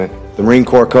the Marine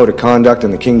Corps Code of Conduct,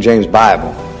 and the King James Bible.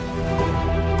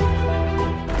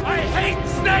 I hate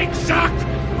snakes, Chuck!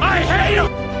 I hate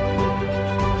them!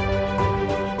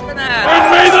 And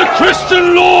may the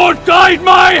Christian Lord guide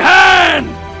my hand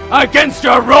against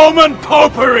your Roman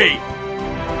popery!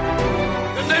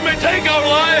 And they may take our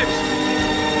lives,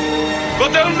 but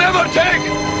they'll never take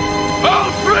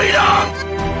our freedom!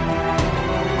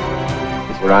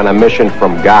 We're on a mission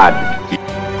from God.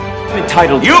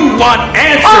 Entitled, you want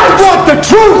answers! I want the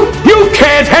truth! You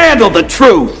can't handle the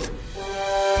truth!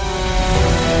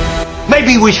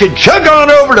 Maybe we should chug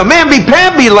on over to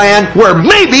Mamby-Pamby land, where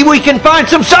maybe we can find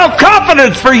some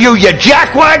self-confidence for you, you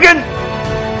jackwagon!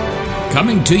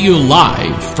 Coming to you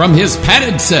live from his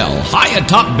padded cell high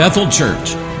atop Bethel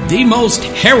Church, the most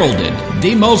heralded,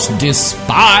 the most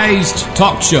despised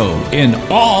talk show in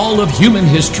all of human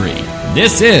history.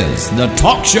 This is the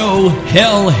talk show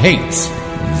hell hates.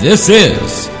 This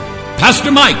is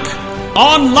Pastor Mike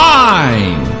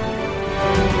Online.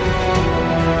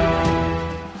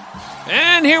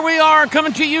 And here we are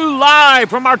coming to you live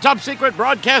from our top secret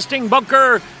broadcasting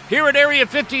bunker here at Area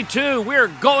 52. We're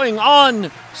going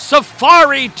on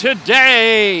safari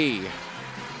today.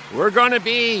 We're going to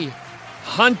be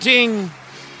hunting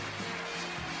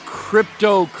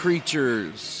crypto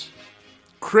creatures.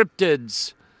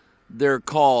 Cryptids, they're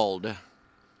called.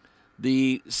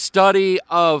 The study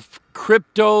of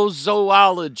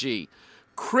cryptozoology.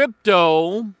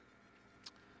 Crypto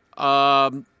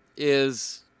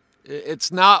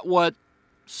it's not what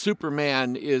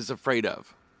Superman is afraid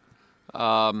of.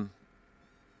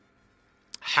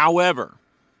 However,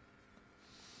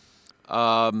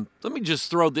 let me just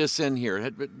throw this in here.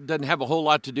 It doesn't have a whole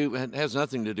lot to do, it has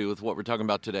nothing to do with what we're talking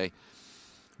about today.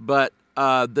 But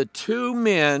the two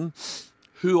men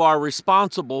who are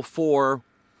responsible for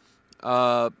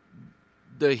the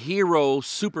hero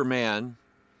Superman,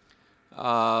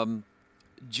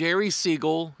 Jerry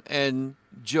Siegel and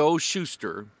Joe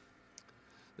Shuster,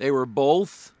 they were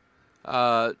both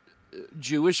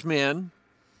Jewish men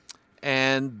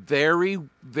and very,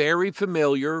 very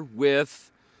familiar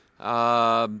with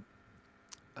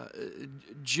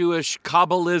Jewish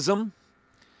Kabbalism.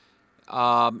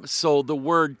 So the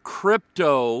word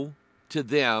crypto to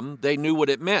them, they knew what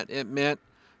it meant. It meant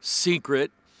secret.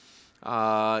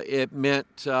 It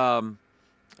meant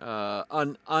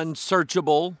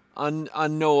unsearchable,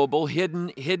 unknowable,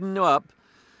 hidden up.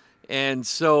 And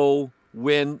so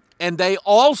they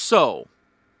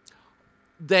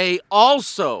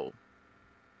also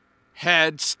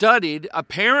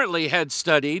apparently had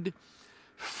studied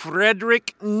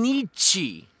Friedrich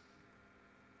Nietzsche.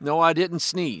 No, I didn't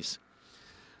sneeze.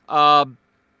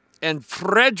 And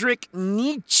Friedrich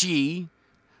Nietzsche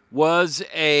was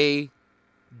a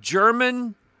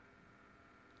German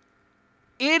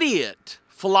idiot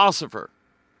philosopher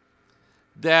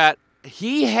that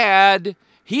he had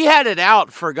it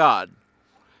out for God.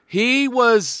 He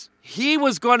was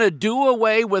going to do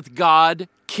away with God,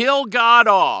 kill God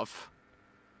off,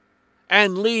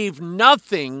 and leave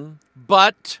nothing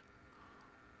but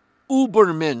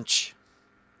Übermensch,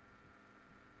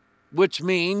 which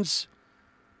means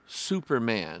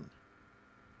Superman.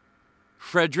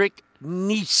 Friedrich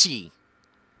Nietzsche,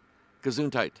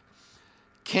 Gesundheit,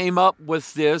 came up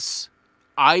with this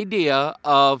idea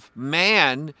of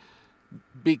man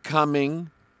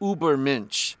becoming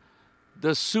Übermensch,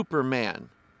 the Superman.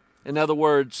 In other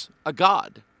words, a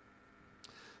god.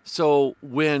 So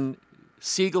when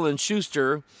Siegel and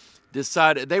Schuster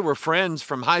decided, they were friends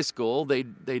from high school, they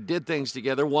did things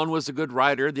together. One was a good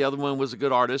writer, the other one was a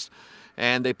good artist,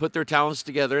 and they put their talents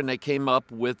together and they came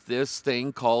up with this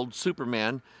thing called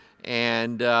Superman,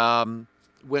 and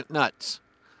went nuts.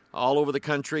 All over the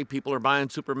country, people are buying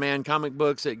Superman comic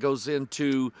books. It goes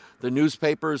into the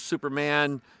newspapers,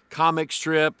 Superman comic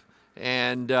strip,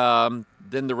 and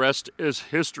then the rest is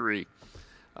history.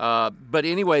 But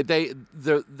anyway, they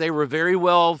were very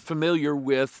well familiar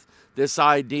with this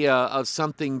idea of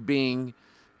something being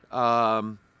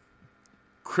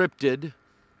cryptid,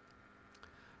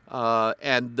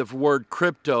 and the word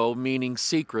crypto meaning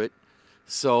secret.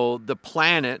 So the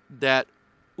planet that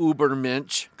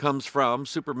Übermensch comes from,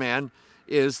 Superman,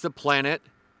 is the planet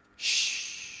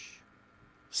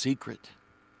secret.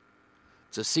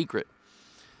 It's a secret.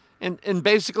 And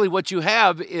basically what you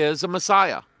have is a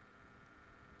Messiah.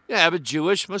 You have a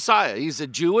Jewish Messiah. He's a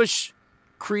Jewish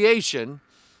creation,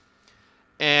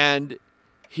 and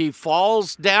he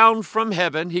falls down from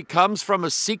heaven. He comes from a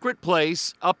secret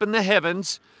place up in the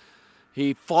heavens.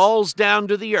 He falls down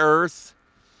to the earth.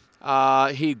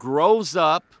 He grows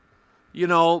up. You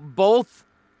know, both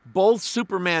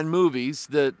Superman movies,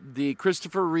 the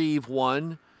Christopher Reeve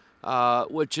one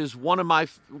which is one of my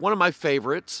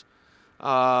favorites.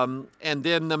 And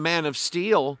then the Man of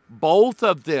Steel, both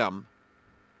of them.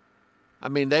 I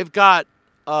mean, they've got,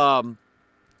 Clark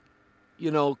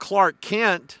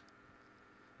Kent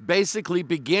basically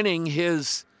beginning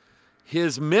his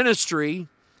ministry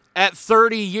at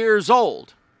 30 years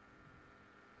old.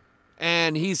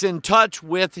 And he's in touch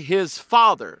with his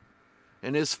father.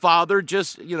 And his father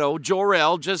just,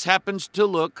 Jor-El just happens to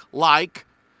look like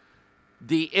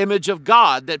the image of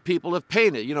God that people have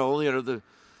painted. The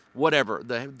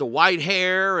white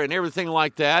hair and everything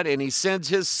like that. And he sends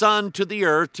his son to the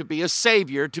earth to be a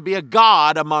savior, to be a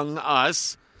God among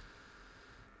us.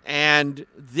 And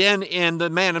then in the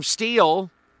Man of Steel,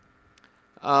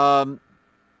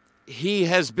 he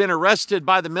has been arrested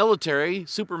by the military,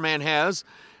 Superman has,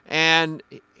 and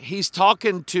he's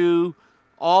talking to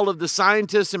all of the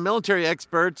scientists and military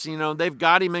experts. They've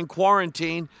got him in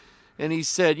quarantine. And he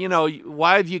said,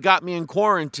 why have you got me in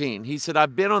quarantine? He said,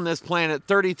 I've been on this planet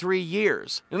 33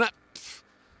 years. And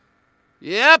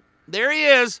yep, there he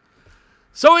is.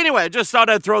 So anyway, I just thought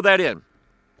I'd throw that in.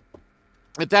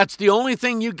 If that's the only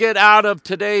thing you get out of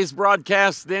today's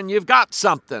broadcast, then you've got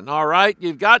something, all right?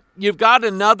 You've got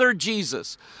another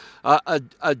Jesus,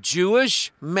 a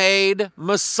Jewish-made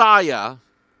Messiah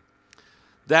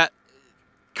that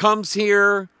comes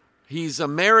here. He's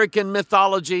American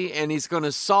mythology, and he's going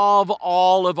to solve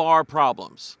all of our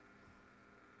problems.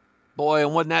 Boy,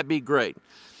 and wouldn't that be great?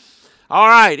 All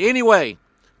right, anyway,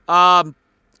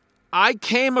 I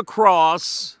came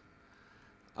across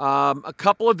a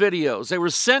couple of videos. They were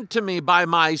sent to me by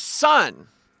my son.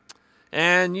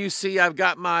 And you see I've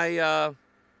got my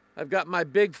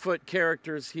Bigfoot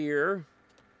characters here.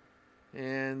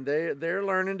 And they're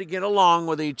learning to get along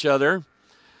with each other.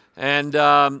 And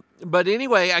but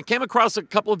anyway, I came across a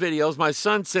couple of videos my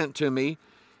son sent to me,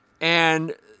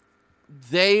 and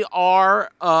they are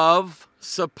of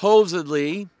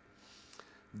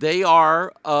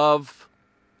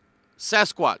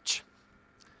Sasquatch,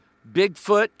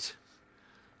 Bigfoot,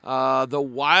 the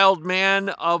wild man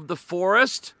of the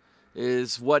forest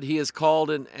is what he is called,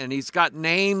 and he's got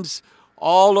names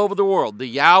all over the world.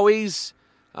 The Yowies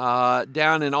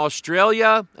down in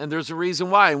Australia, and there's a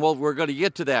reason why, and we're going to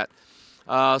get to that.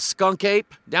 Skunk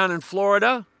ape down in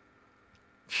Florida,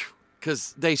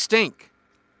 because they stink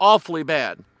awfully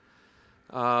bad.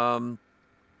 I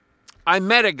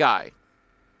met a guy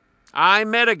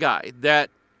that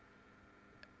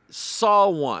saw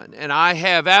one, and I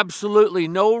have absolutely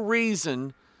no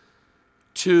reason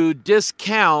to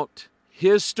discount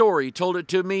his story. He told it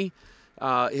to me.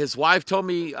 His wife told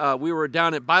me, we were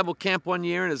down at Bible camp one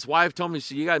year, and his wife told me,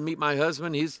 she said, you got to meet my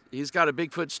husband. He's got a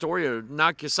Bigfoot story to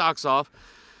knock your socks off.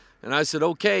 And I said,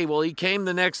 okay. Well, he came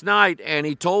the next night, and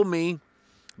he told me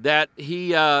that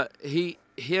his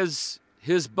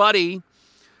buddy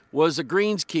was a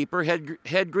greenskeeper,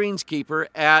 head greenskeeper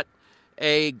at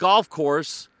a golf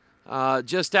course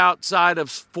just outside of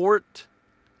Fort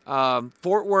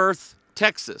Worth,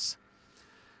 Texas.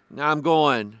 Now I'm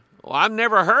going, well, I've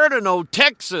never heard of no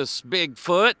Texas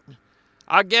Bigfoot.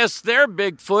 I guess their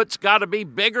Bigfoot's got to be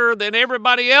bigger than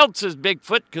everybody else's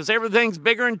Bigfoot because everything's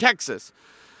bigger in Texas.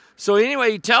 So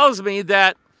anyway, he tells me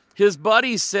that his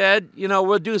buddy said,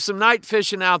 we'll do some night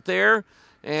fishing out there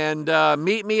and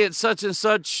meet me at such and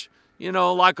such,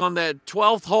 like on the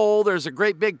 12th hole. There's a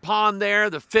great big pond there.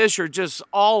 The fish are just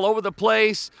all over the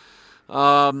place.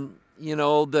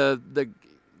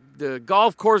 The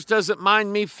golf course doesn't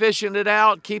mind me fishing it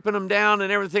out, keeping them down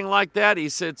and everything like that. He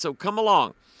said, so come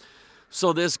along.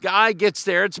 So this guy gets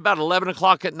there. It's about 11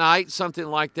 o'clock at night, something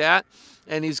like that.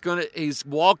 And he's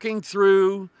walking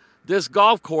through this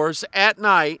golf course at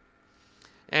night.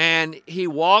 And he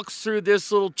walks through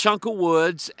this little chunk of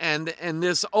woods and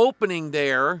this opening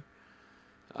there,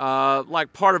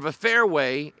 like part of a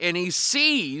fairway. And he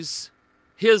sees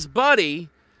his buddy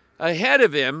ahead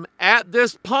of him at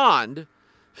this pond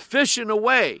fishing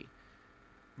away.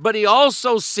 But he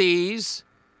also sees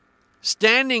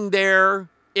standing there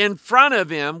in front of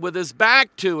him with his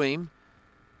back to him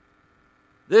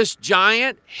this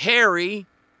giant, hairy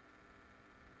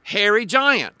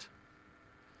giant.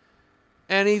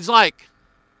 And he's like,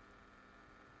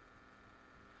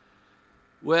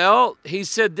 well, he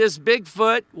said this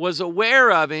Bigfoot was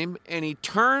aware of him, and he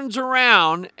turns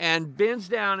around and bends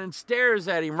down and stares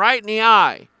at him right in the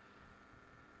eye.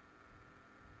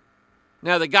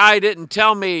 Now, the guy didn't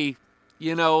tell me,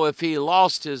 if he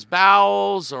lost his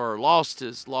bowels or lost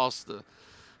the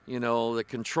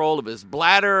control of his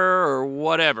bladder or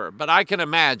whatever, but I can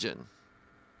imagine.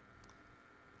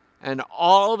 And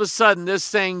all of a sudden, this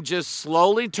thing just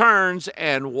slowly turns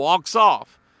and walks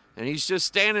off. And he's just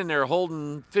standing there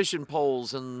holding fishing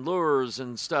poles and lures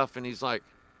and stuff. And he's like,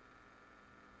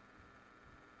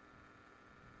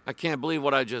 I can't believe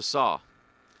what I just saw.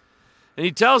 And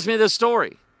he tells me this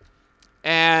story.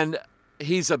 And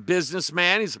he's a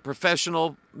businessman. He's a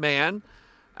professional man.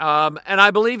 And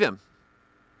I believe him.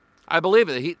 I believe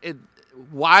it.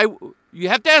 Why? You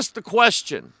have to ask the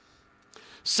question.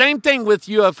 Same thing with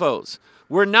UFOs.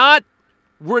 We're not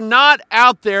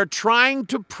out there trying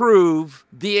to prove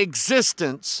the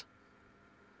existence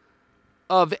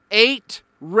of 8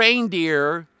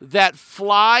 reindeer that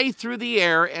fly through the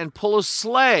air and pull a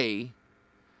sleigh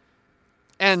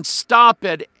and stop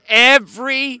at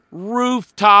every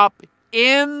rooftop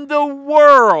in the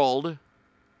world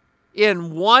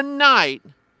in one night,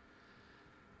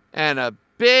 and a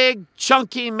big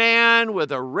chunky man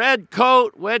with a red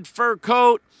coat, red fur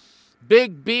coat,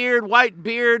 big beard, white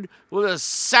beard with a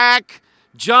sack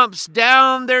jumps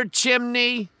down their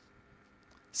chimney.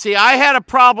 See, I had a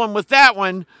problem with that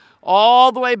one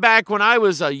all the way back when I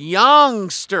was a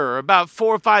youngster, about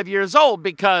 4 or 5 years old,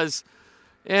 because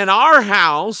in our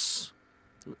house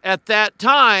at that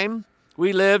time,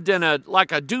 we lived in a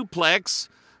duplex.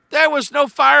 There was no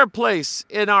fireplace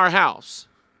in our house.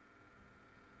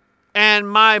 And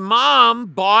my mom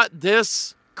bought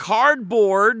this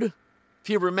cardboard, if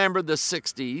you remember the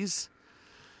 60s.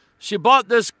 She bought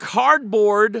this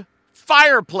cardboard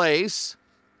fireplace,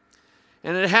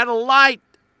 and it had a light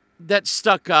that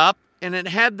stuck up, and it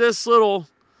had this little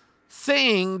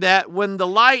thing that when the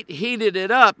light heated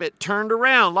it up, it turned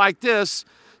around like this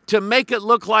to make it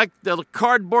look like the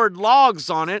cardboard logs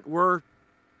on it were,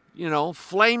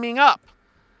 flaming up.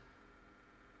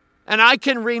 And I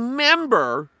can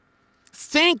remember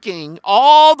thinking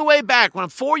all the way back when I'm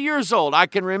 4 years old, I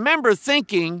can remember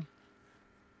thinking,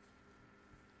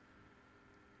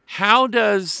 how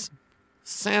does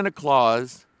Santa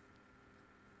Claus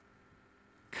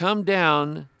come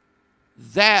down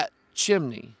that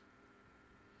chimney?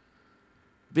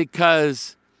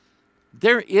 Because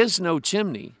there is no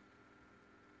chimney.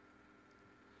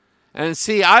 And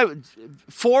see, I'm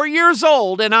 4 years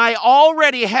old, and I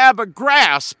already have a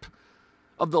grasp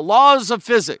of the laws of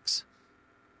physics.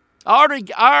 I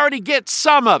already get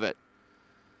some of it.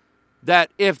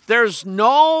 That if there's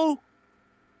no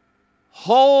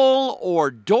hole or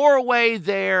doorway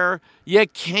there, you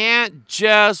can't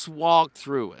just walk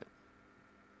through it.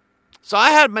 So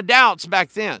I had my doubts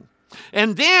back then.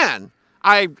 And then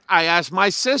I asked my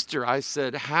sister, I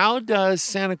said, how does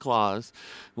Santa Claus,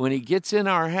 when he gets in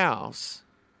our house,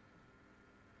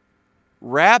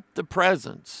 wrap the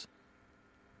presents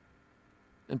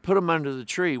and put them under the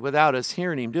tree without us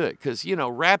hearing him do it? Because,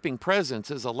 wrapping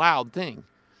presents is a loud thing.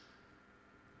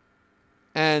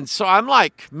 And so I'm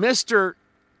like, Mr.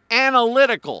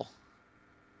 Analytical.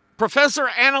 Professor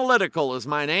Analytical is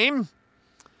my name.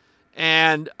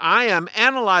 And I am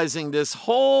analyzing this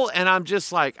whole, and I'm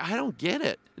just like, I don't get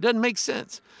it. It doesn't make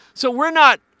sense. So we're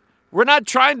not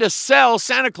trying to sell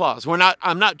Santa Claus.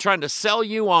 I'm not trying to sell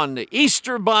you on the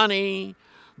Easter Bunny,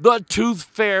 the Tooth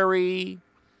Fairy.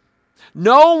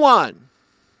 No one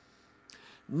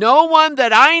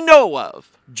that I know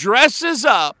of dresses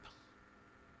up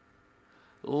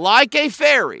like a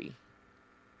fairy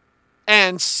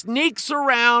and sneaks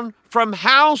around from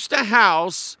house to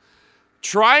house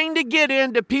trying to get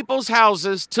into people's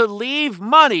houses to leave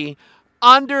money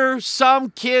under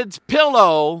some kid's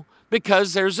pillow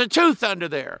because there's a tooth under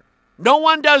there. No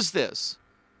one does this.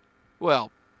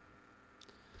 Well,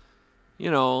 a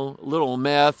little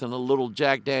meth and a little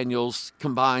Jack Daniels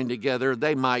combined together,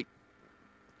 they might.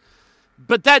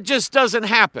 But that just doesn't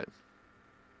happen.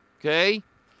 Okay?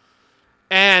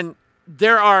 And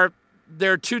there are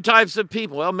 2 types of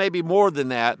people. Well, maybe more than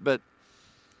that, but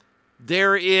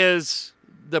there is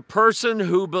the person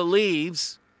who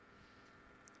believes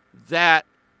that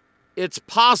it's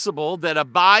possible that a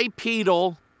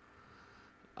bipedal,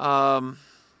 what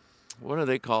do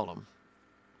they call them?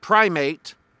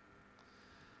 Primate.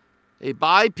 A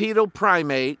bipedal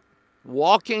primate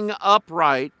walking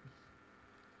upright,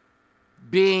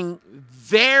 being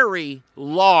very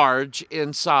large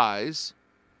in size,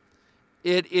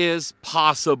 it is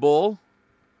possible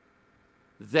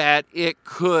that it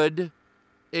could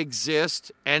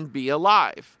exist and be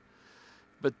alive.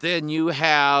 But then you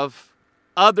have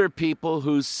other people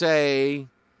who say,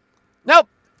 nope,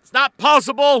 it's not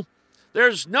possible.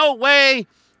 There's no way.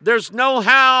 There's no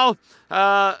how.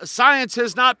 Science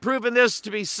has not proven this to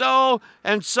be so,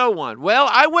 and so on. Well,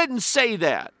 I wouldn't say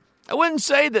that. I wouldn't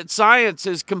say that science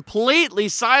is completely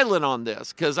silent on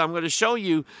this, because I'm going to show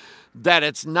you that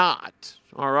it's not.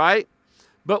 All right?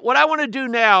 But what I want to do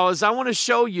now is I want to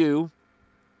show you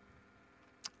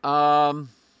Let's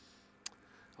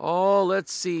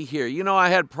see here. You know, I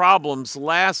had problems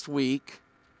last week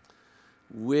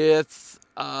with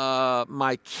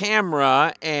my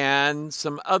camera and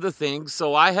some other things,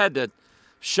 so I had to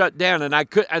shut down, and I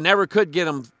never could get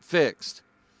them fixed.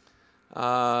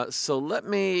 So let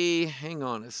me hang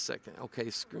on a second. Okay,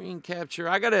 screen capture.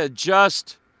 I got to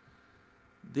adjust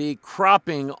the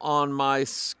cropping on my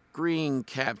screen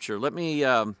capture. Let me.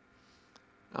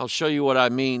 I'll show you what I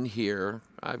mean here.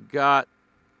 I've got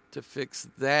to fix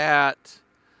that.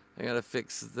 I got to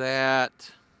fix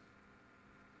that.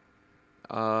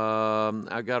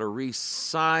 I've got to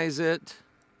resize it.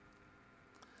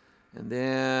 And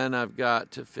then I've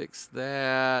got to fix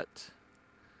that.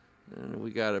 And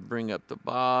we got to bring up the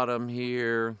bottom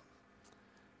here.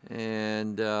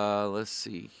 And let's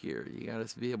see here. You got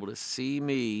to be able to see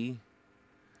me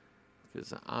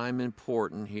because I'm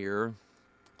important here.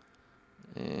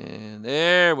 And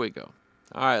there we go.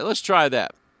 All right, let's try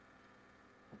that.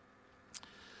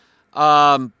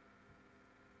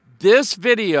 This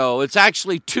video, it's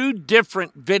actually two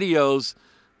different videos.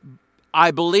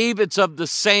 I believe it's of the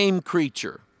same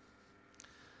creature.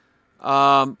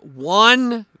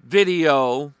 One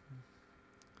video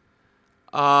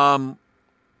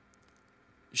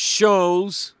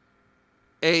shows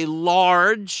a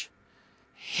large,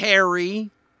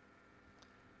 hairy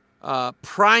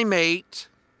primate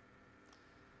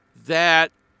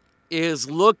that is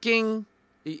looking,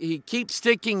 he keeps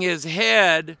sticking his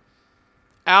head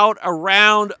out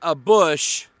around a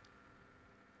bush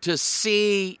to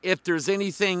see if there's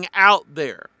anything out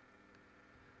there.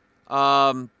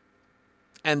 And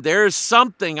there's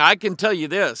something, I can tell you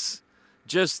this,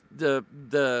 just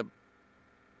the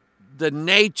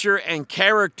nature and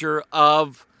character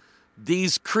of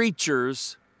these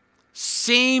creatures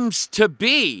seems to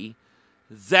be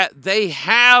that they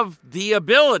have the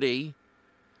ability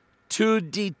to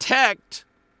detect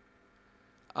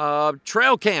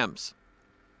trail cams,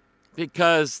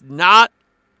 because not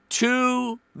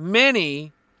too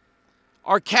many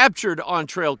are captured on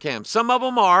trail cams. Some of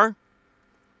them are,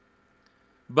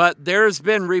 but there's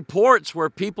been reports where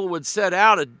people would set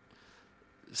out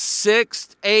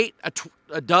 6, 8,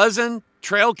 a dozen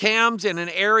trail cams in an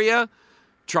area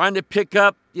trying to pick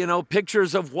up,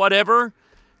 pictures of whatever,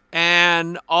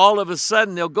 and all of a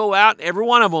sudden they'll go out, every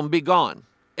one of them be gone.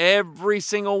 Every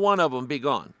single one of them be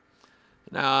gone.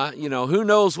 Now, who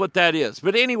knows what that is.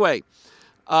 But anyway,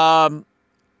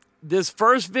 this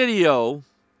first video,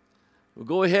 we'll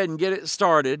go ahead and get it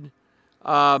started.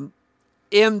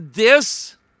 In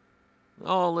this,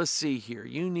 let's see here.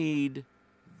 You need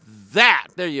that.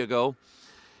 There you go.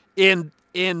 In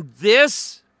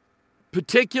this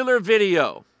particular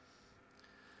video,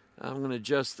 I'm going to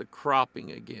adjust the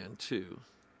cropping again too.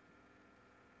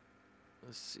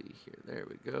 Let's see here. There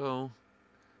we go.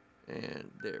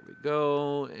 And there we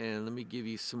go. And let me give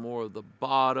you some more of the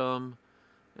bottom.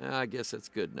 I guess that's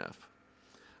good enough.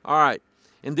 All right.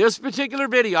 In this particular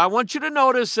video, I want you to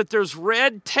notice that there's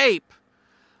red tape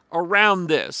around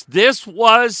this. This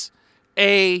was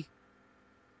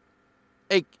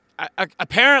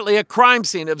apparently a crime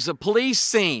scene. It was a police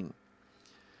scene.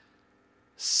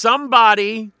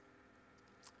 Somebody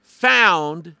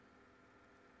found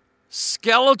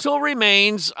skeletal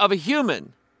remains of a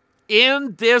human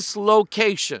in this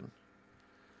location.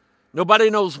 Nobody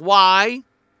knows why.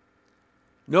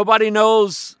 Nobody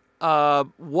knows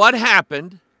what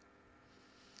happened,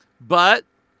 but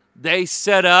they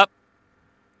set up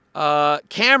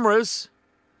cameras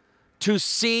to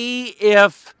see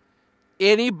if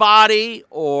anybody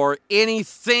or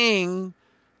anything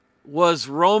was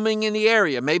roaming in the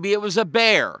area. Maybe it was a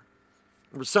bear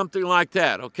or something like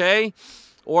that, okay?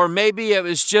 Or maybe it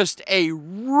was just a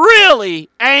really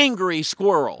angry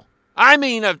squirrel. I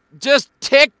mean, a just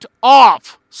ticked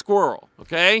off squirrel,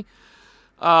 okay?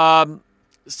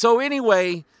 So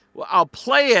anyway, I'll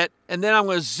play it, and then I'm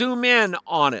going to zoom in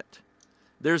on it.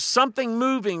 There's something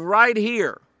moving right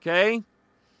here, okay?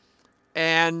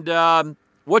 And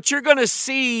what you're going to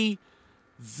see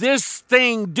this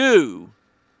thing do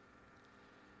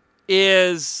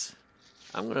is,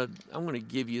 I'm going to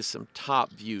give you some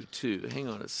top view too. Hang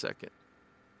on a second.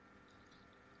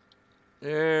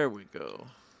 There we go.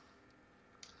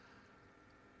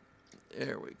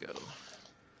 There we go.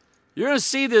 You're going to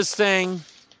see this thing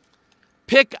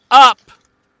pick up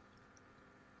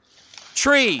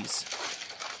trees.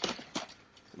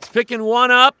 It's picking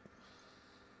one up.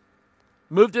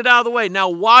 Moved it out of the way. Now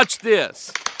watch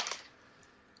this.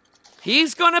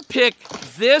 He's going to pick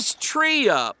this tree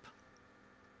up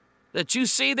that you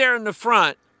see there in the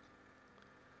front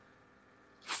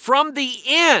from the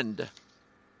end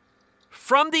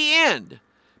from the end.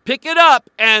 Pick it up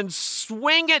and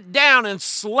swing it down and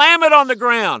slam it on the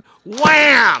ground.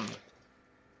 Wham!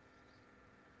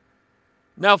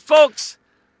 Now, folks,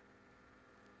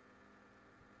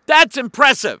 that's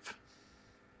impressive.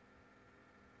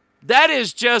 That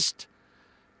is just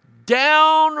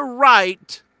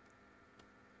downright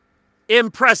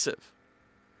impressive.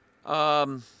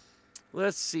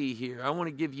 Let's see here. I want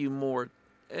to give you more.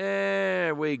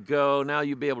 There we go. Now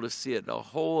you'll be able to see it a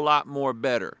whole lot more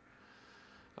better.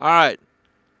 All right.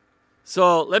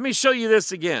 So let me show you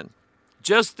this again.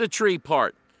 Just the tree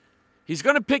part. He's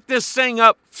going to pick this thing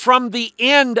up from the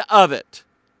end of it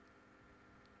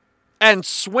and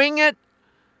swing it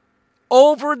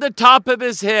over the top of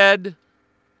his head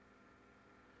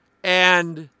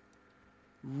and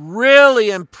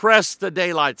really impress the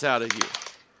daylights out of you.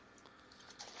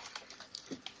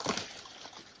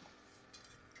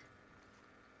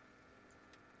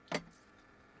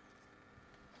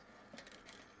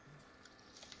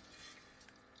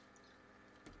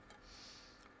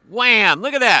 Wham!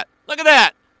 Look at that. Look at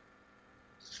that.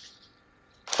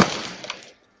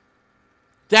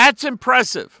 That's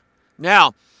impressive.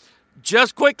 Now,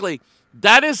 just quickly,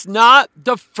 that is not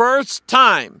the first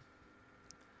time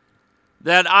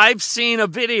that I've seen a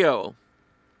video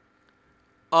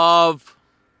of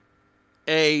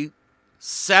a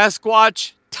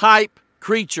Sasquatch-type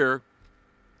creature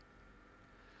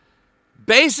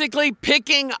basically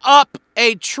picking up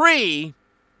a tree,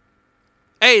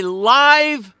 a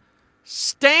live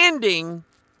standing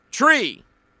tree,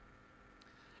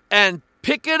 and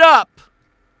pick it up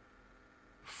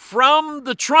from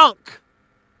the trunk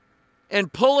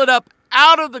and pull it up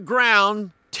out of the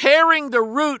ground, tearing the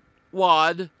root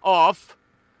wad off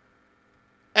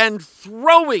and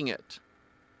throwing it.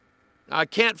 I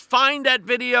can't find that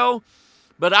video,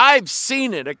 but I've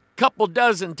seen it a couple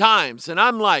dozen times, and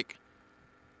I'm like,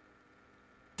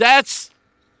 that's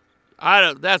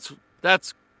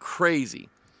crazy.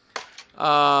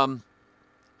 I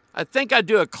think I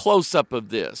do a close-up of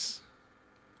this.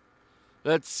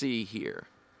 Let's see here.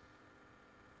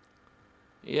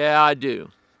 Yeah, I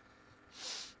do.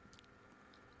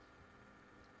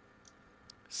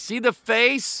 See the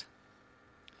face?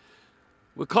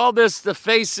 We call this the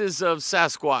faces of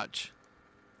Sasquatch.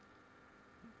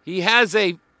 He has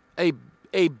a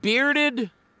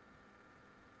bearded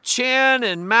chin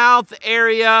and mouth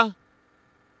area,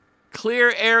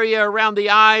 clear area around the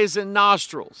eyes and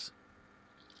nostrils,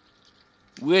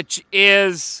 which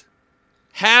has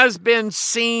been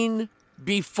seen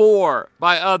before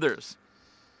by others.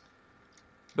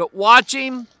 But watch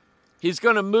him. He's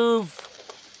going to move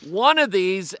one of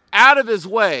these out of his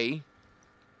way,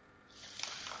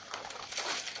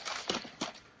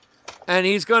 and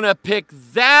he's going to pick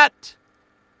that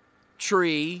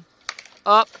tree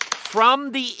up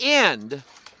from the end.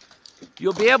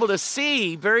 You'll be able to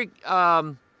see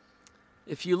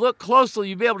if you look closely,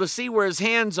 you'll be able to see where his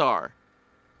hands are.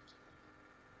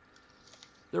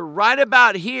 They're right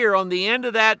about here on the end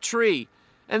of that tree.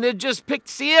 And then just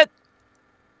see it?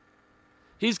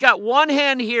 He's got one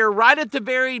hand here right at the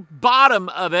very bottom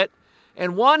of it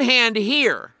and one hand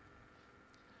here.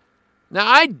 Now,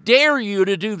 I dare you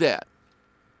to do that.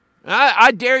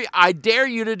 I dare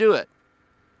you to do it,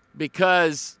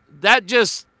 because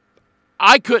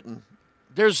I couldn't.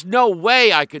 There's no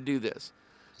way I could do this.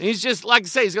 And he's just, like I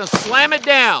say, he's going to slam it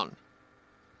down.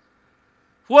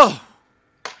 Whoa.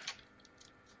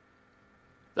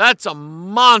 That's a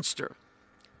monster.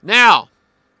 Now,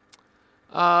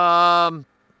 got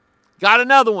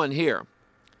another one here.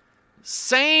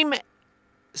 Seems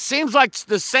like it's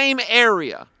the same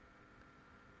area.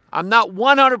 I'm not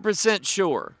 100%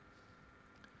 sure.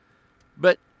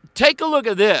 But take a look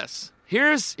at this.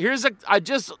 I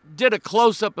just did a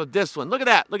close-up of this one. Look at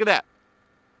that. Look at that.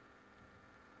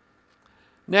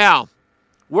 Now,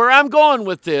 where I'm going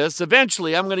with this,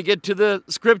 eventually I'm going to get to the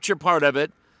scripture part of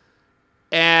it,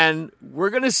 and we're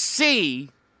going to see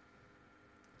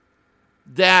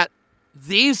that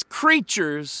these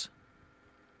creatures,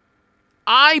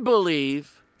 I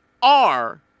believe,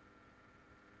 are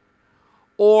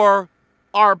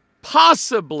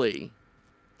possibly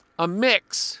a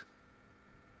mix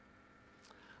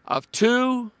of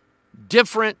two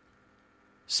different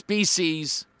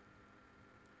species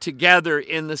together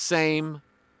in the same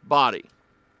body.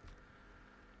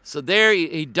 So there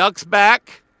he ducks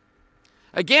back.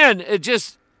 Again,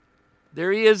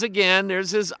 there he is again.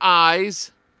 There's his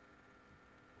eyes.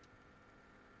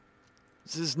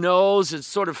 This is his nose. It's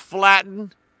sort of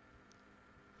flattened.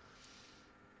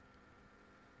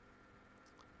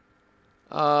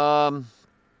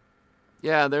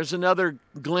 Yeah, there's another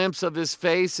glimpse of his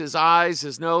face, his eyes,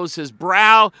 his nose, his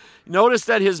brow. Notice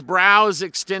that his brow is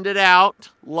extended out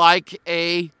like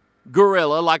a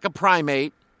gorilla, like a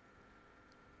primate.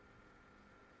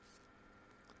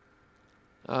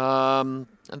 I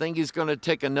think he's going to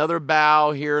take another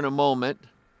bow here in a moment.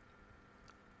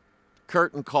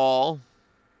 Curtain call.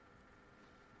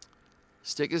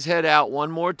 Stick his head out one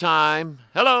more time.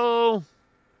 Hello.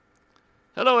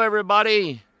 Hello,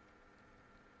 everybody.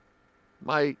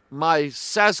 My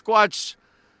Sasquatch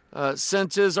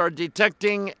senses are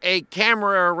detecting a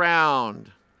camera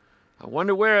around. I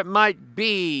wonder where it might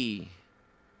be.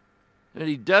 And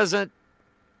he doesn't.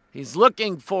 He's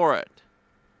looking for it.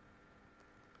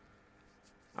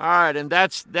 All right, and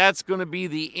that's going to be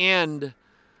the end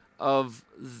of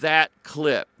that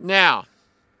clip. Now,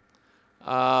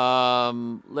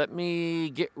 let me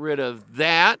get rid of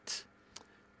that,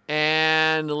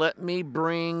 and let me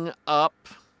bring up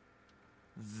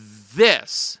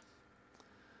this.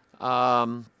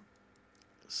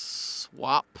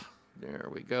 Swap. There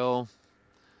we go.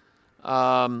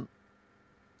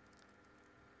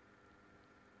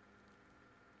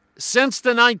 Since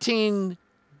the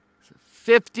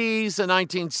 1950s and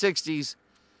 1960s,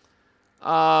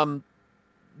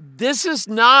 this is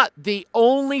not the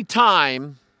only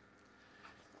time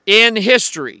in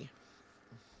history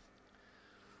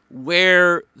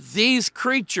where these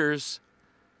creatures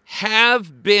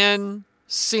have been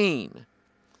seen.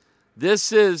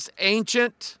 This is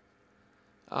ancient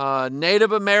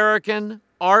Native American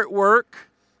artwork.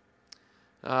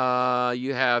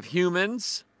 You have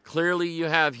humans. Clearly you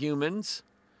have humans.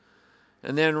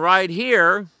 And then right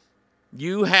here,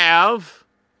 you have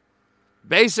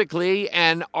basically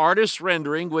an artist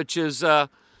rendering, which is, you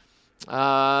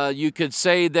could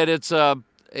say that it's an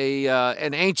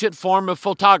ancient form of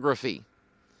photography.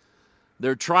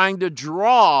 They're trying to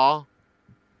draw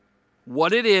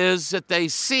what it is that they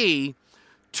see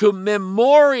to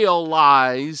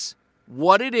memorialize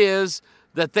what it is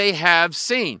that they have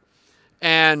seen.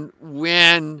 And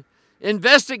when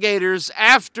investigators,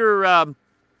 after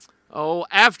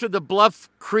the Bluff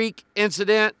Creek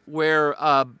incident where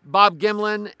Bob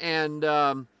Gimlin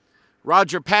and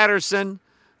Roger Patterson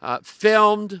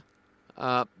filmed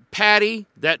Patty,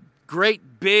 that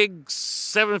great big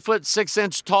 7 foot 6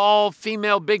 inch tall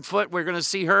female Bigfoot. We're going to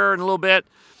see her in a little bit.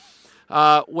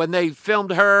 When they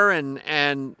filmed her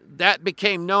and that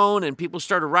became known and people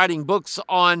started writing books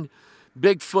on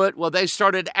Bigfoot, well, they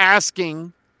started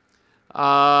asking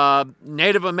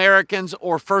Native Americans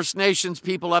or First Nations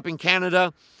people up in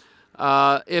Canada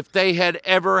if they had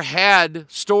ever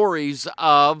had stories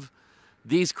of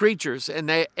these creatures. And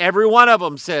every one of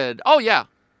them said, oh yeah,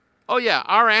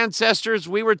 our ancestors,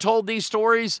 we were told these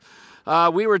stories.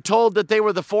 We were told that they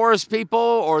were the forest people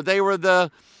or they were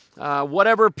the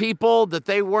whatever people, that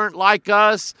they weren't like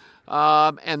us,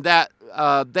 and that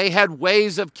they had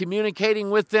ways of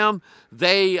communicating with them.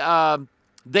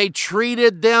 They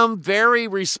treated them very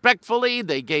respectfully.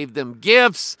 They gave them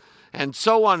gifts and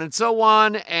so on and so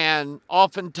on. And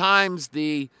oftentimes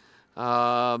the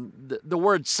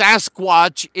word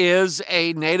Sasquatch is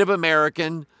a Native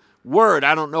American word.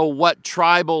 I don't know what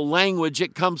tribal language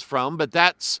it comes from, but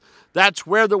that's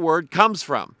where the word comes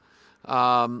from.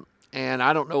 And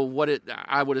I don't know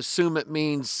I would assume it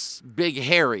means big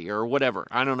hairy or whatever.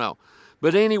 I don't know.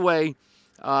 But anyway,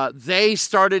 they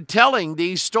started telling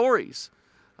these stories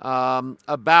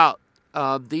about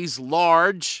these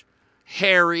large,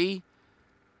 hairy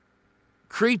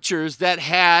creatures that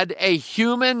had a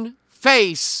human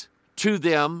face to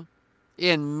them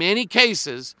in many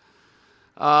cases.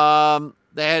 They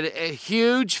had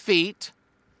huge feet.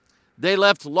 They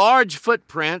left large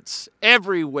footprints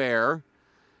everywhere.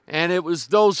 And it was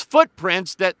those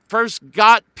footprints that first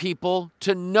got people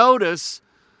to notice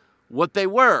what they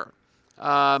were.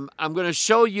 I'm going to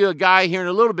show you a guy here in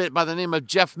a little bit by the name of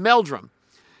Jeff Meldrum.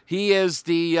 He is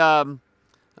the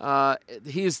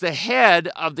head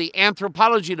of the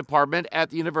anthropology department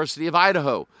at the University of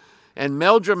Idaho. And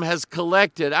Meldrum has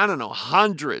collected,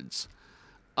 hundreds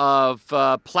of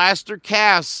plaster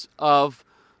casts of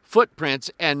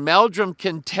footprints. And Meldrum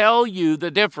can tell you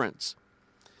the difference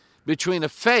between a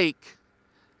fake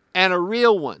and a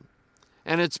real one.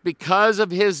 And it's because of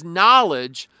his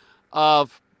knowledge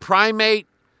of primate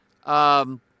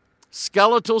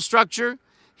skeletal structure.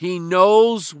 He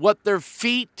knows what their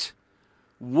feet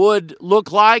would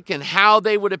look like and how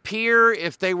they would appear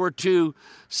if they were to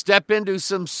step into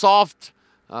some soft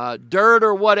dirt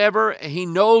or whatever. He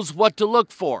knows what to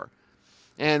look for.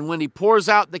 And when he pours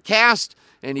out the cast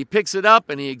and he picks it up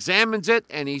and he examines it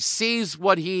and he sees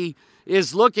what he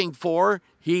is looking for,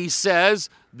 He says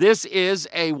this is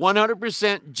a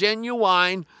 100%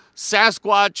 genuine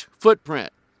Sasquatch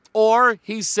footprint. Or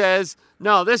he says,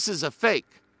 no, this is a fake.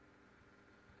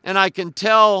 And I can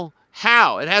tell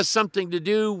how. It has something to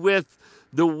do with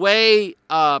the way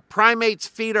primates'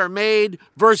 feet are made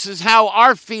versus how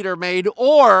our feet are made,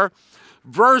 or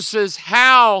versus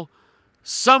how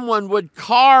someone would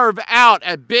carve out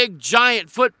a big giant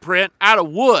footprint out of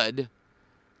wood,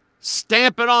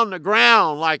 stamp it on the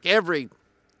ground like every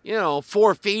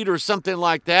 4 feet or something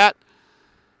like that.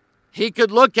 He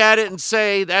could look at it and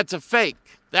say, that's a fake.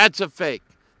 That's a fake.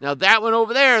 Now that one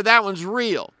over there, that one's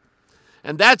real.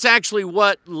 And that's actually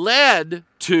what led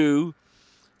to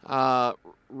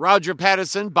Roger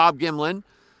Patterson, Bob Gimlin,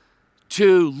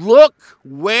 to look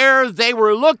where they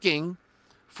were looking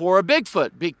for a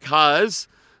Bigfoot, because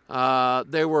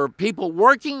there were people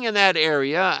working in that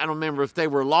area. I don't remember if they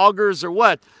were loggers or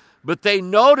what, but they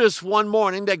noticed one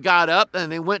morning they got up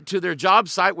and they went to their job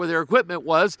site where their equipment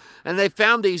was, and they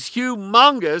found these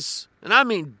humongous, and I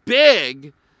mean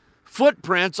big,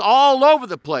 footprints all over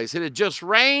the place. It had just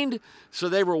rained, so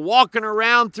they were walking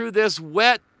around through this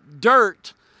wet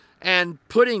dirt and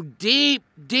putting deep,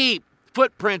 deep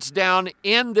footprints down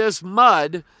in this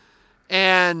mud.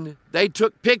 And they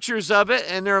took pictures of it,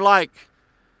 and they're like,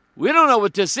 we don't know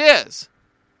what this is.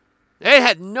 They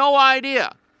had no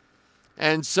idea.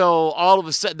 And so all of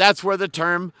a sudden, that's where the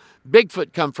term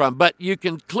Bigfoot come from. But you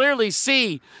can clearly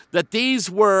see that these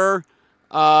were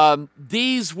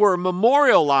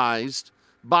memorialized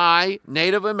by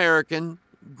Native American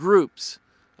groups.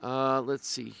 Let's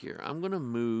see here. I'm going to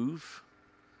move.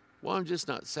 Well, I'm just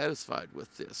not satisfied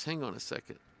with this. Hang on a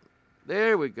second.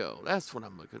 There we go. That's what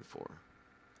I'm looking for.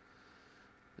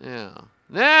 Yeah.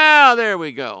 Now, there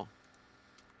we go.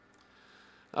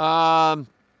 And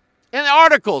the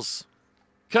articles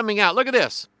coming out. Look at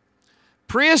this.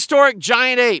 Prehistoric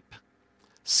giant ape.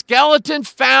 Skeleton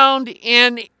found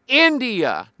in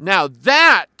India. Now,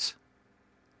 that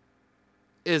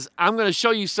is, I'm going to show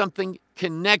you something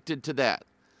connected to that.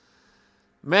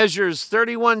 Measures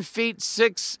 31 feet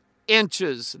 6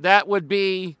 inches. That would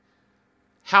be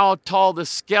how tall the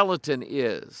skeleton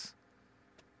is.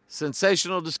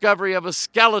 Sensational discovery of a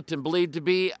skeleton believed to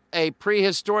be a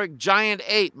prehistoric giant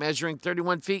ape measuring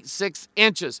 31 feet 6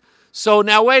 inches. So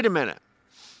now wait a minute.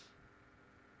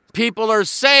 People are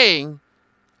saying,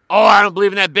 oh, I don't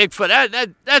believe in that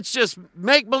Bigfoot. That's just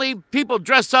make-believe. People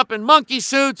dress up in monkey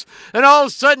suits, and all of a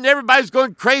sudden everybody's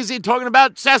going crazy talking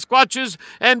about Sasquatches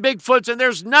and Bigfoots, and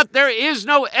there is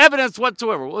no evidence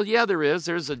whatsoever. Well, yeah, there is.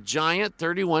 There's a giant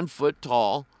 31-foot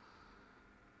tall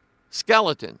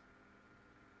skeleton.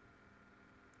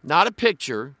 Not a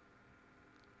picture,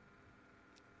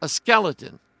 a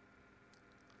skeleton.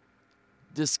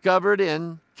 Discovered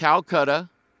in Calcutta,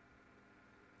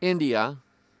 India.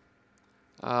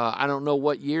 I don't know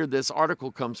what year this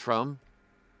article comes from,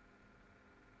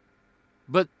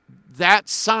 but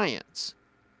that's science.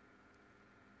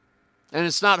 And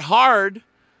it's not hard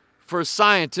for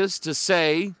scientists to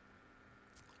say,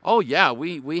 oh yeah,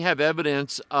 we have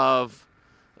evidence of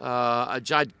a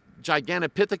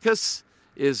Gigantopithecus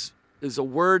is a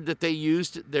word that they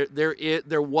used.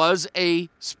 There was a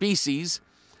species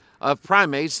of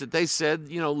primates that they said,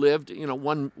 lived,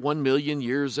 1 million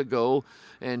years ago,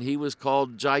 and he was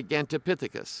called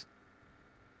Gigantopithecus.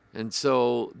 And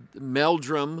so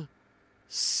Meldrum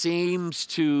seems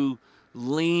to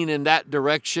lean in that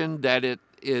direction, that it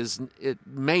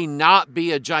may not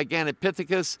be a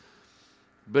Gigantopithecus,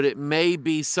 but it may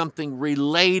be something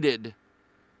related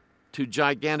to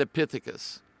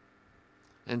Gigantopithecus.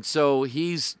 And so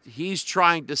he's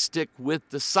trying to stick with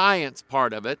the science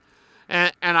part of it.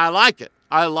 And I like it.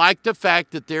 I like the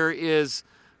fact that there is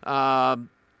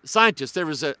scientists. There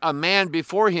was a man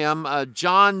before him,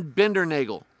 John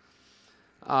Bindernagel.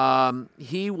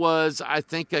 He was, I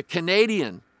think, a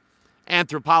Canadian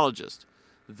anthropologist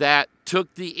that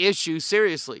took the issue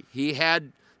seriously. He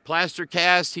had plaster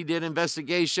casts. He did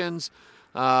investigations,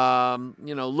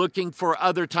 looking for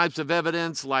other types of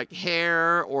evidence like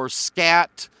hair or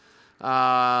scat,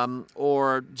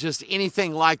 or just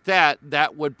anything like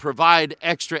that would provide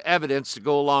extra evidence to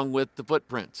go along with the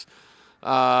footprints.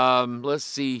 Let's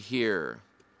see here.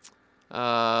 Where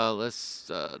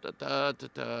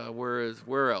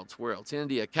else?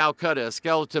 India, Calcutta, a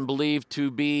skeleton believed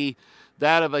to be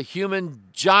that of a human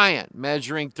giant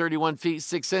measuring 31 feet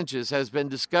 6 inches has been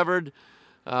discovered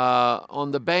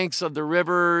on the banks of the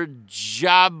river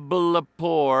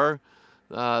Jabalpur.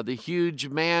 The huge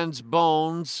man's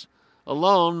bones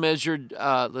alone measured,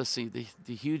 the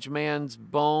huge man's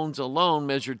bones alone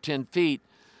measured 10 feet.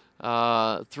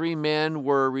 3 men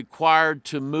were required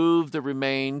to move the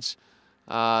remains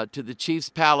to the chief's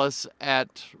palace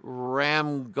at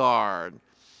Ramgarh.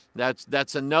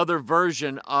 That's another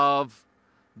version of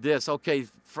this. Okay,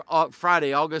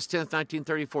 Friday, August 10th,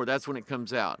 1934. That's when it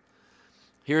comes out.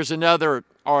 Here's another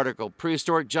article.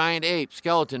 Prehistoric giant ape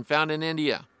skeleton found in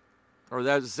India. Or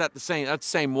is that the same? That's the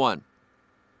same one.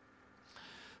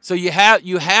 So you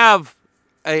have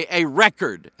a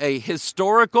record, a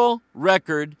historical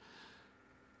record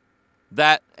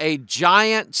that a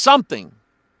giant something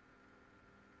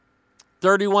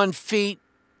 31 feet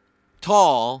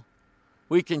tall,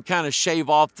 we can kind of shave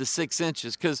off the 6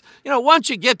 inches. Because, once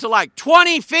you get to like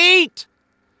 20 feet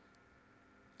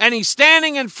and he's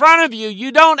standing in front of you,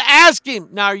 you don't ask him,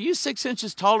 now, are you 6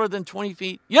 inches taller than 20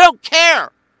 feet? You don't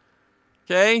care.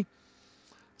 Okay?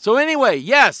 So anyway,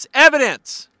 yes,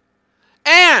 evidence.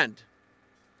 And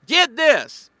get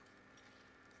this.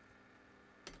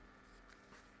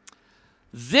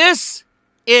 This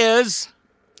is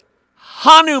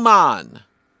Hanuman.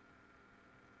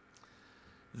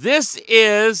 This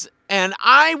is, and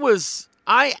I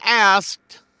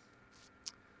asked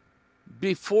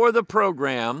before the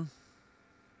program,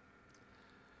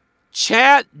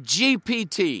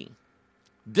 ChatGPT,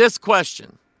 this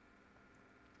question.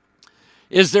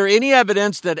 Is there any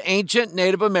evidence that ancient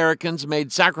Native Americans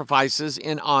made sacrifices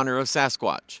in honor of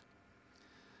Sasquatch?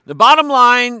 The bottom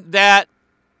line that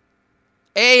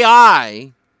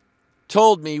AI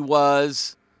told me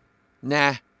was,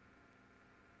 nah,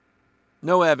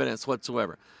 no evidence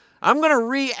whatsoever. I'm going to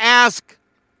re-ask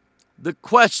the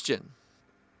question.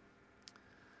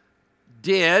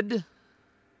 Did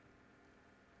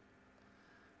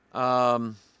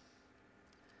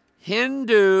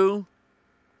Hindu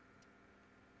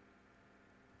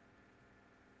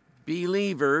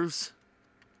believers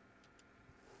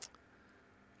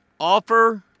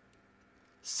offer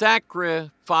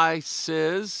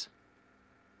sacrifices?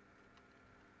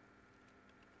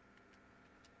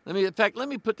 Let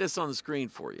me put this on the screen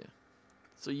for you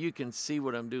so you can see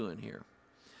what I'm doing here.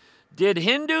 Did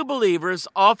Hindu believers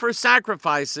offer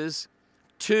sacrifices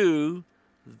to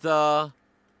the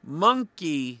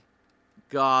monkey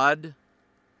god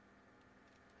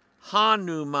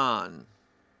Hanuman?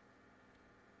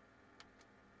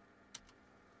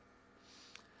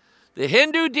 The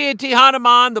Hindu deity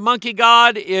Hanuman, the monkey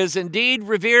god, is indeed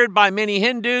revered by many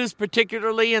Hindus,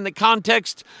 particularly in the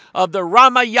context of the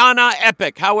Ramayana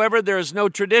epic. However, there is no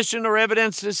tradition or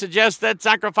evidence to suggest that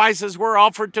sacrifices were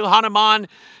offered to Hanuman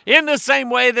in the same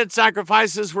way that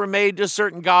sacrifices were made to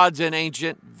certain gods in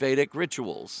ancient Vedic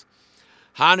rituals.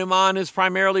 Hanuman is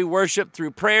primarily worshipped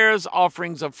through prayers,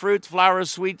 offerings of fruits, flowers,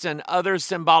 sweets, and other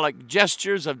symbolic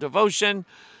gestures of devotion.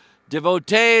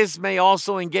 Devotees may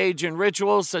also engage in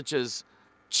rituals such as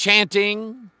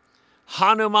chanting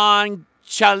Hanuman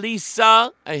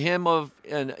Chalisa, a hymn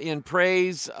in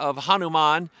praise of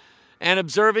Hanuman, and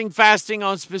observing fasting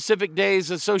on specific days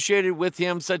associated with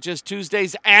him, such as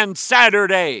Tuesdays and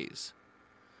Saturdays.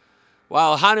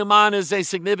 While Hanuman is a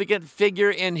significant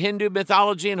figure in Hindu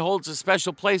mythology and holds a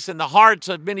special place in the hearts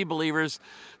of many believers,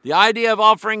 the idea of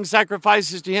offering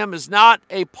sacrifices to him is not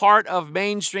a part of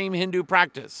mainstream Hindu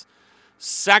practice.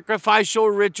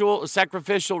 Sacrificial rituals,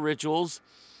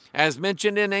 as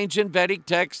mentioned in ancient Vedic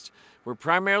texts, were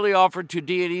primarily offered to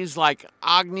deities like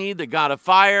Agni, the god of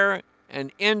fire,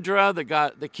 and Indra,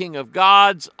 the king of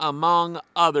gods, among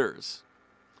others.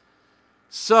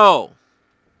 So,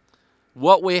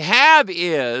 what we have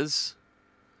is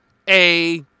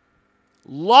a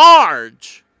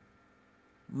large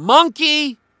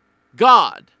monkey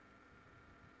god,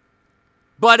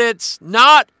 but it's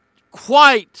not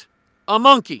quite a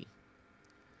monkey.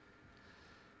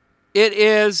 It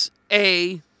is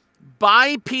a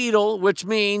bipedal, which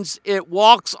means it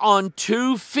walks on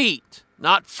 2 feet,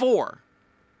 not 4.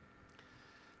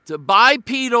 It's a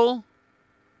bipedal,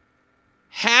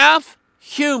 half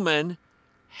human,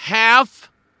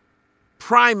 half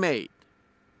primate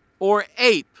or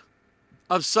ape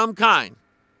of some kind.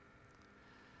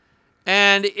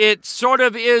 And it sort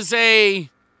of is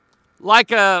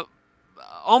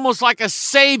almost like a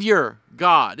savior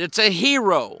god. It's a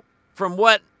hero from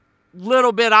what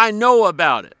little bit I know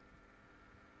about it.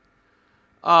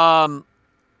 While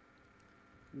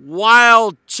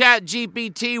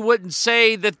ChatGPT wouldn't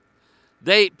say that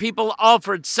people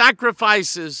offered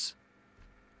sacrifices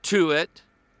to it,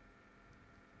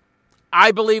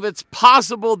 I believe it's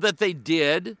possible that they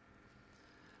did.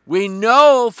 We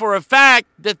know for a fact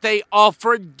that they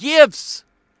offered gifts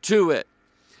to it,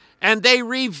 and they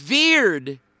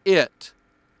revered it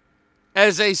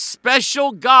as a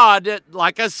special god that,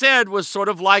 like I said, was sort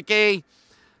of like a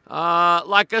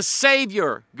like a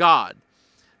savior god.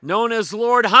 Known as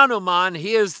Lord Hanuman,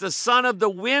 he is the son of the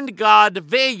wind god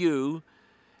Vayu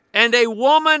and a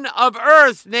woman of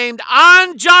earth named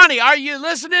Anjani. Are you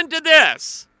listening to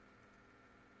this?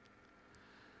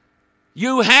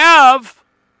 You have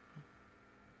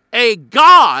a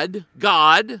god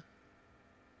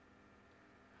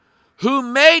who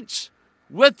mates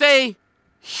with a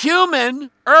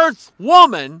human earth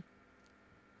woman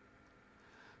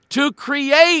to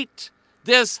create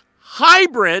this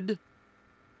hybrid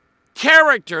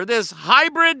character, this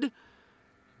hybrid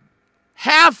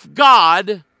half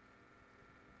god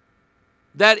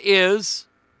that is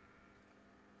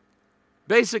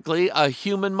basically a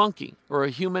human monkey or a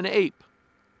human ape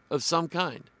of some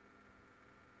kind.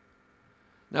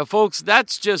 Now, folks,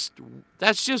 that's just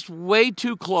way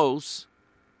too close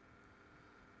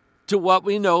to what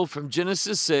we know from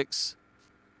Genesis 6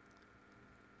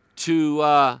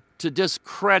 to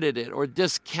discredit it or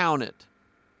discount it.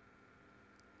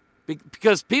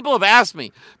 Because people have asked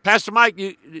me, Pastor Mike,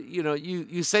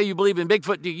 you say you believe in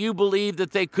Bigfoot. Do you believe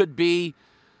that they could be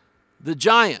the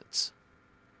giants?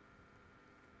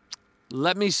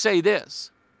 Let me say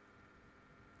this.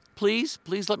 Please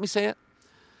let me say it.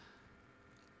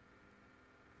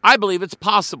 I believe it's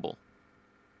possible.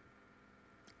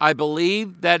 I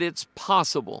believe that it's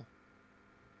possible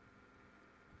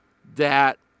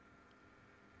that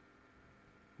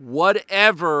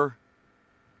whatever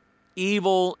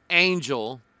evil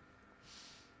angel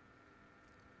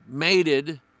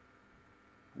mated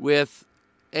with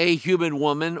a human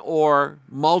woman or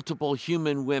multiple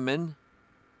human women,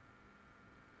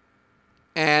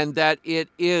 and that it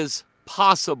is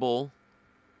possible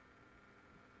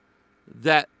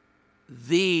that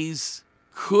these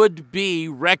could be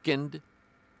reckoned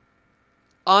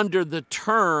under the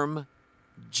term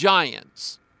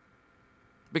giants,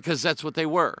 because that's what they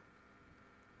were.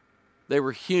 They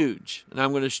were huge. And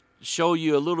I'm going to show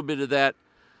you a little bit of that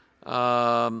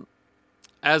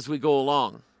as we go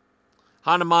along.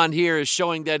 Hanuman here is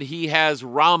showing that he has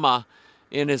Rama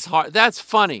in his heart. That's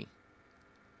funny.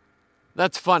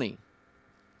 That's funny.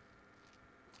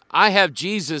 I have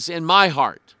Jesus in my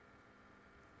heart.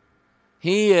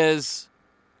 He has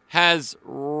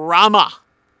Rama.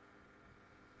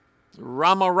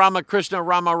 Rama, Krishna,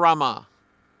 Rama.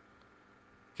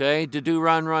 Okay, do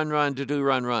run,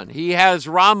 run. He has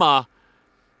Rama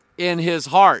in his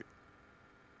heart.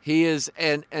 He is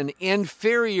an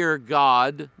inferior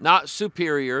God, not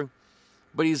superior,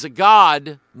 but he's a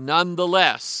God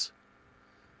nonetheless,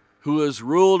 who is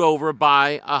ruled over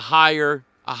by a higher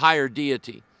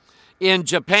deity. In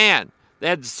Japan, they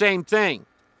had the same thing.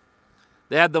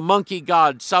 They had the monkey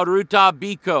god Saruta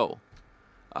Biko.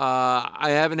 I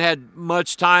haven't had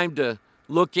much time to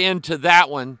look into that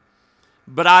one,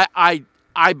 but I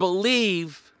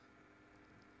believe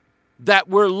that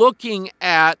we're looking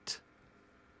at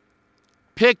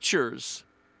pictures,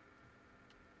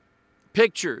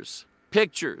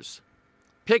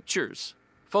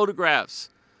 photographs.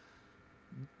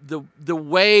 The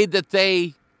way that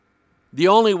the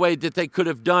only way that they could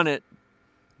have done it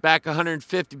back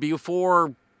 150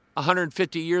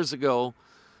 years ago,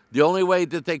 the only way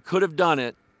that they could have done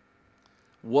it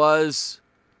was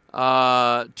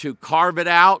to carve it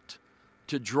out,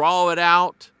 to draw it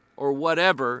out, or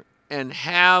whatever, and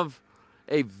have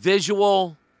a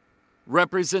visual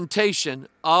representation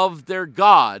of their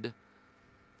God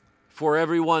for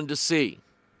everyone to see.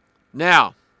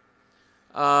 Now,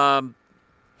 let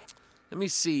me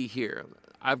see here.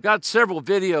 I've got several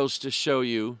videos to show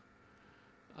you.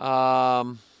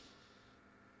 One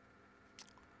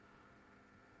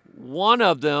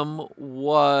of them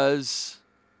was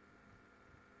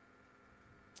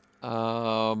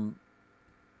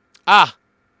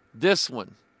this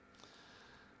one.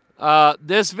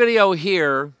 This video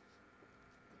here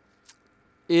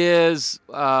was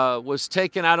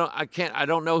taken. I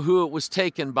don't know who it was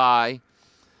taken by,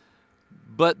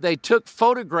 but they took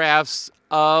photographs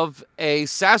of a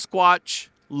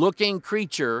Sasquatch-looking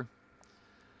creature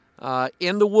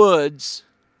in the woods,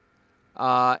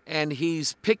 and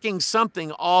he's picking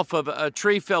something off of a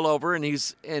tree fell over, and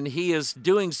he is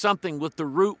doing something with the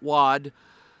root wad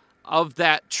of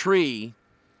that tree.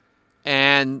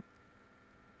 And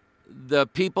the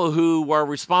people who were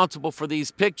responsible for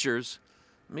these pictures,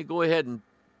 let me go ahead and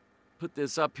put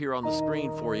this up here on the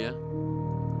screen for you.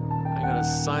 I gotta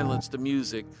silence the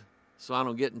music so I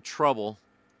don't get in trouble.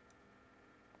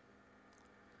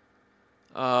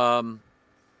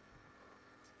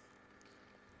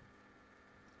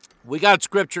 We got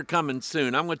scripture coming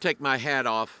soon. I'm going to take my hat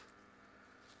off.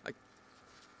 I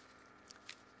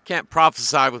can't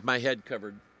prophesy with my head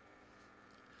covered.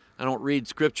 I don't read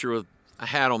scripture with a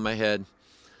hat on my head.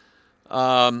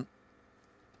 Let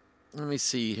me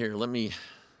see here. Let me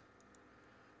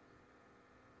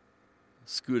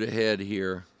scoot ahead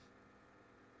here.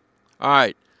 All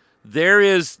right. There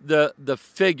is the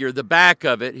figure, the back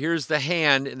of it. Here's the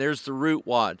hand, and there's the root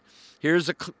wad. Here's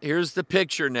the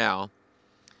picture now.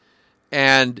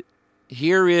 And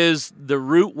here is the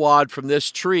root wad from this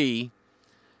tree.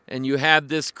 And you have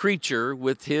this creature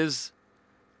with his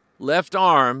left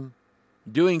arm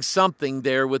doing something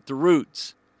there with the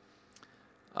roots.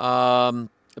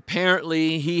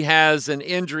 Apparently, he has an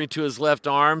injury to his left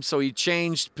arm, so he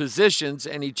changed positions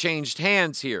and he changed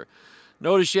hands here.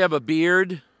 Notice you have a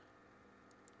beard.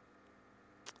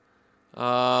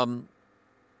 And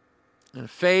a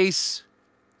face.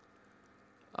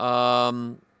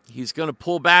 He's going to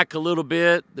pull back a little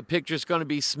bit. The picture's going to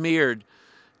be smeared.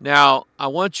 Now, I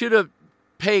want you to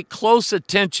pay close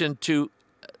attention to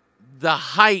the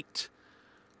height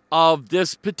of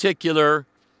this particular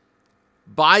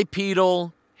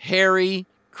bipedal, hairy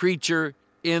creature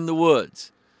in the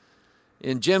woods.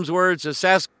 In Jim's words,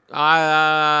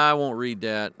 I won't read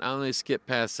that. I'm going to skip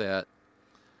past that.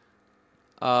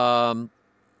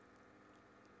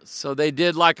 So they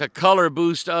did like a color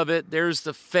boost of it. There's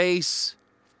the face,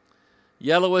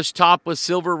 yellowish top with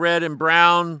silver, red, and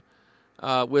brown,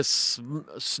 with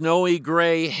snowy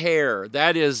gray hair.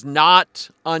 That is not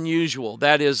unusual.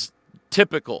 That is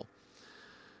typical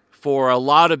for a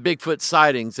lot of Bigfoot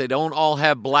sightings. They don't all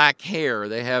have black hair.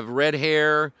 They have red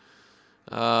hair,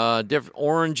 different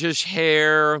orangish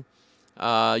hair.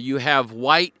 You have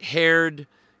white-haired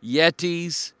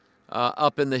Yetis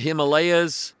up in the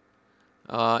Himalayas,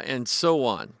 and so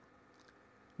on.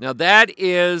 Now, that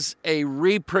is a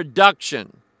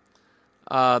reproduction.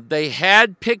 They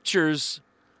had pictures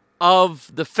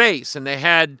of the face, and they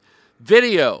had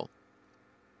video.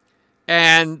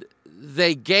 And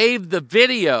they gave the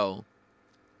video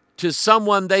to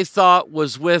someone they thought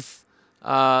was with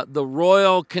the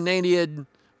Royal Canadian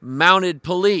Mounted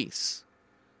Police.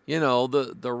 You know,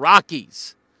 the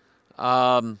Rockies.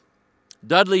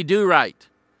 Dudley Do-Right.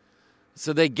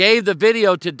 So they gave the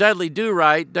video to Dudley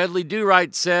Do-Right. Dudley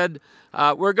Do-Right said,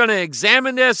 we're going to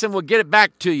examine this and we'll get it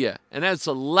back to you. And that's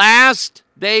the last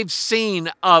they've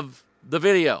seen of the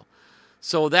video.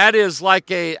 So that is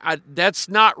like that's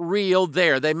not real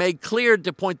there. They made clear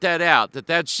to point that out, that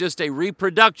that's just a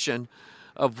reproduction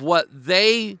of what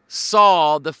they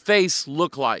saw the face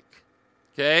look like.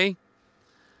 Okay?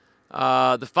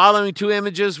 The following two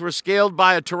images were scaled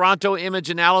by a Toronto image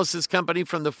analysis company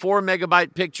from the 4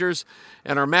 megabyte pictures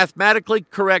and are mathematically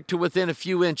correct to within a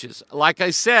few inches. Like I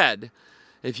said,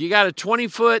 if you got a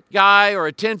 20-foot guy or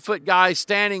a 10-foot guy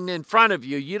standing in front of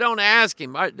you, you don't ask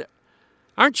him,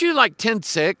 aren't you like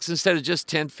 10'6" instead of just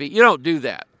 10 feet? You don't do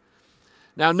that.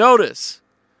 Now notice,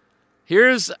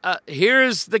 here's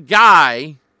the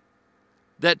guy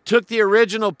that took the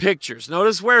original pictures.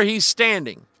 Notice where he's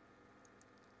standing.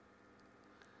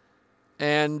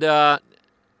 And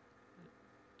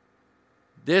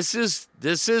this is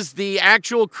the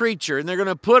actual creature, and they're going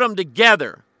to put them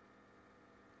together.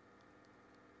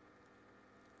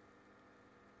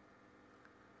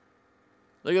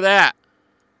 Look at that.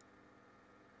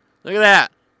 Look at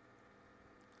that.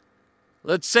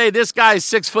 Let's say this guy is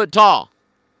 6 foot tall.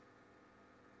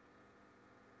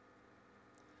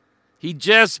 He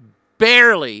just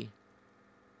barely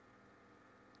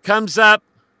comes up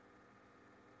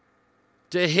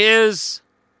to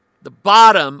the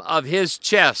bottom of his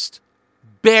chest.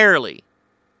 Barely.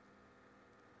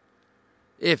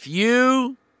 If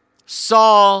you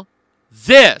saw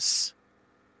this,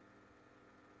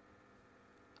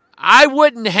 I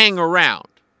wouldn't hang around.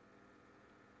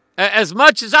 As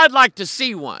much as I'd like to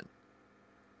see one.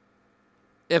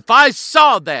 If I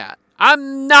saw that,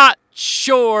 I'm not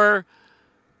sure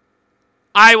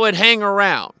I would hang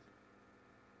around.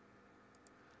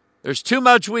 There's too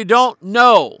much we don't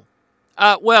know.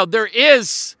 Well, there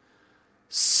is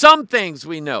some things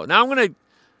we know. Now I'm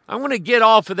going to get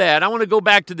off of that. I want to go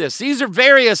back to this. These are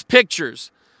various pictures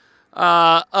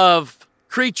of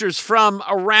creatures from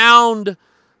around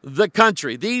the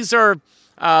country. These are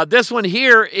this one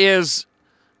here is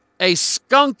a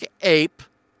skunk ape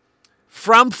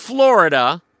from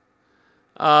Florida.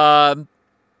 The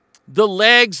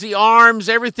legs, the arms,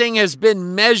 everything has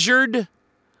been measured.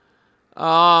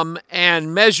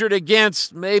 And measured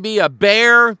against maybe a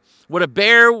bear.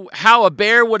 How a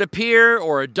bear would appear,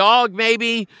 or a dog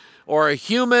maybe, or a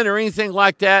human, or anything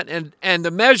like that. And the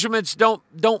measurements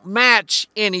don't match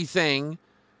anything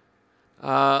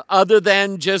other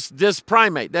than just this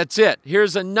primate. That's it.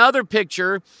 Here's another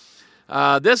picture.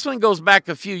 This one goes back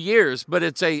a few years, but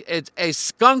it's a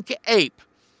skunk ape.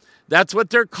 That's what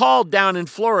they're called down in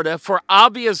Florida for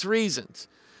obvious reasons.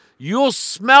 You'll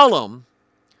smell them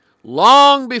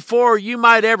long before you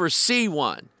might ever see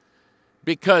one,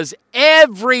 because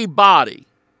everybody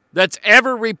that's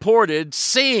ever reported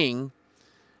seeing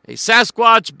a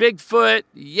Sasquatch, Bigfoot,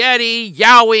 Yeti,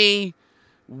 Yowie,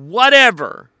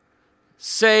 whatever,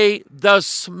 say the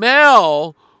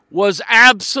smell was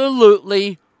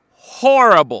absolutely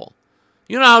horrible.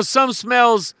 You know how some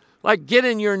smells like get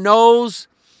in your nose,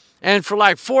 and for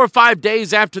like 4 or 5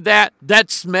 days after that, that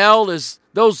smell is,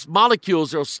 those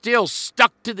molecules are still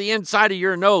stuck to the inside of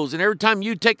your nose. And every time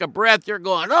you take a breath, you're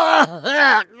going,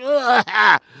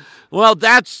 well,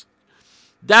 that's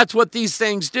what these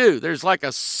things do. There's like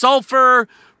a sulfur,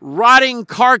 rotting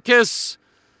carcass,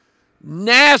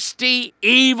 nasty,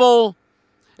 evil.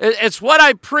 It's what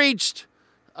I preached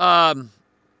a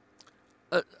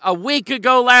week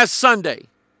ago last Sunday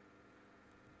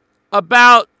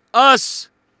about us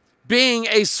being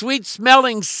a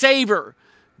sweet-smelling savor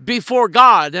before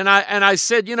God. And I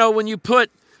said, you know, when you put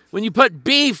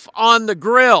beef on the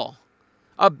grill,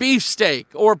 a beef steak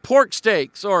or pork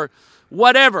steaks or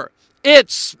whatever,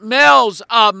 it smells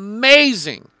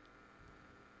amazing.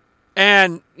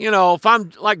 And, you know, if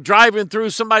I'm like driving through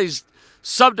somebody's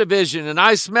subdivision and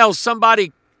I smell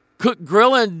somebody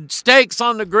grilling steaks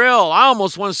on the grill, I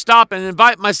almost want to stop and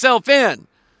invite myself in.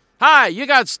 Hi, you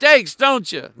got steaks,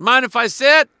 don't you? Mind if I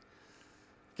sit?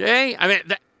 Okay, I mean,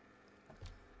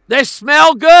 they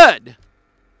smell good.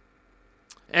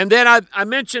 And then I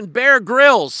mentioned Bear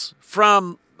Grylls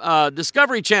from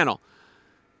Discovery Channel,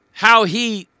 how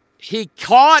he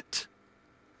caught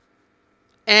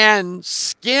and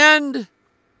skinned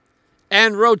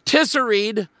and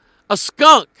rotisseried a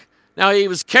skunk. Now, he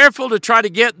was careful to try to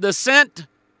get the scent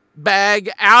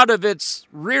bag out of its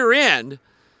rear end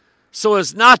so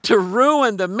as not to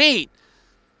ruin the meat.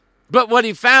 But what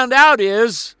he found out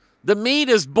is the meat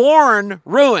is born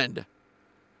ruined,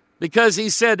 because he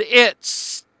said it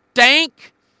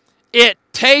stank, it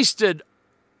tasted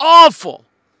awful.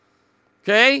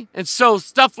 Okay? And so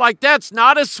stuff like that's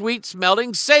not a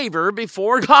sweet-smelling savor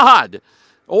before God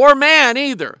or man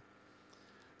either.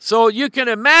 So you can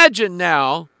imagine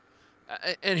now,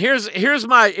 and here's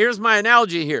my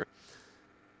analogy here.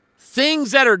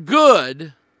 Things that are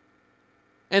good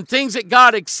and things that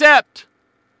God accepts,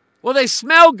 well, they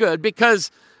smell good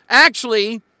because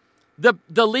actually the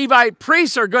Levite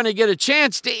priests are going to get a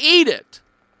chance to eat it.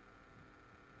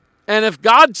 And if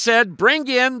God said, bring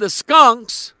in the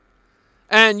skunks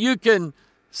and you can,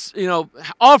 you know,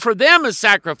 offer them as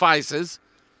sacrifices,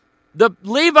 the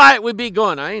Levite would be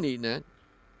going, I ain't eating that.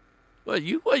 What,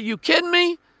 you kidding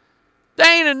me?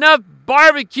 There ain't enough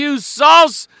barbecue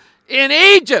sauce in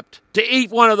Egypt to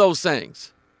eat one of those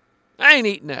things. I ain't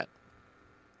eating that.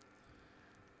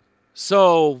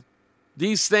 So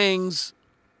these things,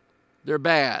 they're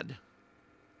bad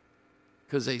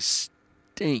because they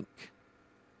stink.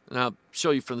 And I'll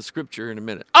show you from the scripture in a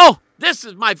minute. Oh, this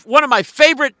is one of my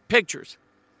favorite pictures.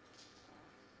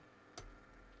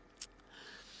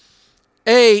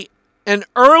 An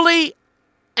early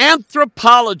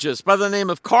anthropologist by the name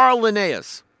of Carl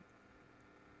Linnaeus.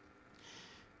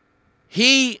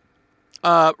 He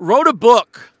wrote a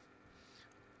book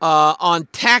on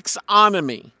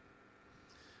taxonomy,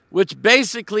 which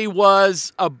basically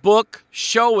was a book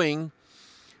showing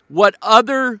what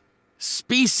other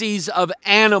species of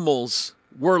animals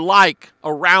were like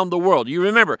around the world. You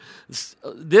remember,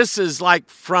 this is like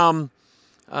from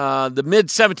the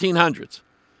mid-1700s.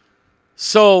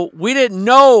 So we didn't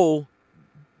know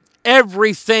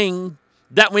everything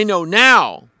that we know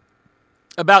now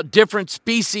about different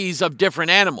species of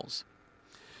different animals.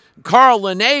 Carl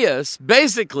Linnaeus,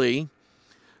 basically,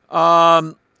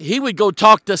 he would go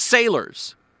talk to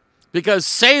sailors, because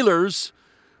sailors,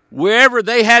 wherever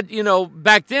they had, you know,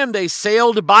 back then they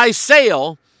sailed by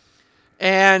sail.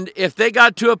 And if they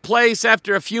got to a place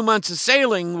after a few months of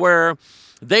sailing where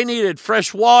they needed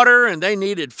fresh water and they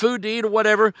needed food to eat or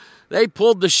whatever, they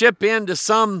pulled the ship into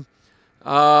some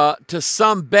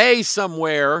bay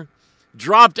somewhere,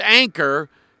 dropped anchor,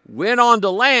 went on to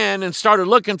land and started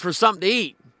looking for something to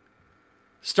eat.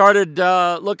 Started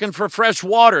looking for fresh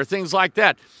water, things like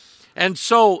that. And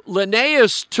so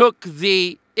Linnaeus took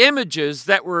the images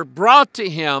that were brought to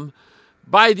him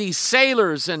by these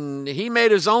sailors, and he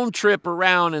made his own trip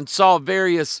around and saw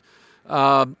various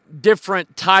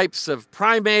different types of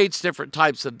primates, different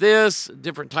types of this,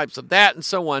 different types of that, and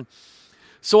so on.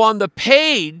 So on the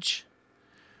page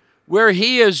where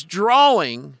he is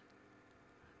drawing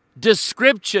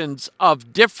descriptions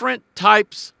of different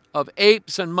types of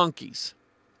apes and monkeys.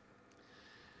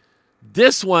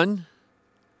 This one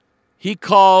he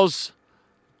calls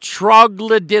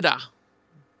troglodyta,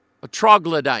 a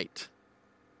troglodyte.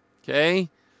 Okay?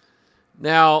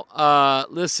 Now,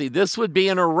 let's see. This would be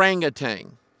an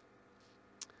orangutan.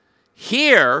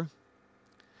 Here,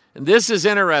 and this is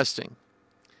interesting,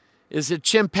 is a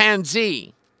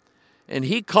chimpanzee, and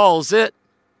he calls it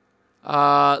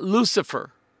Lucifer.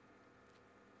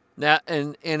 Now,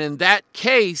 and in that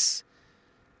case,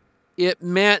 it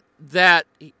meant that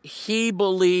he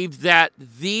believed that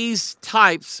these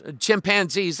types of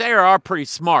chimpanzees, they are pretty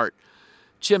smart.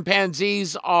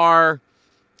 Chimpanzees are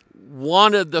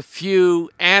one of the few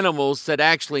animals that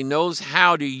actually knows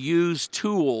how to use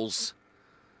tools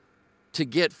to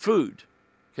get food.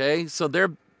 Okay, so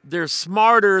they're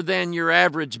smarter than your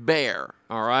average bear,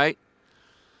 all right?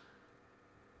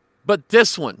 But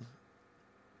this one,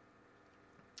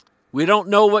 we don't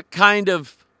know what kind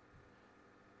of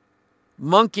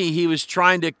monkey he was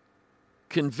trying to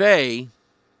convey,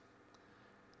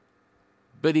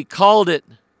 but he called it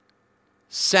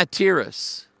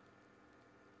Satyrus.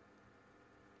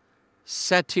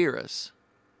 Satyrus.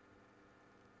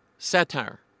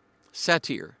 Satire.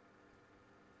 Satire.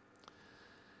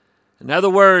 In other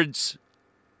words,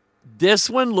 this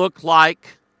one looked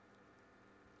like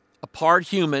a part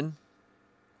human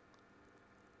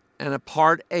and a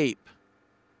part ape.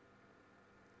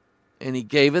 And he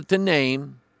gave it the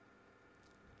name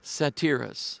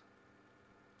Satyrus.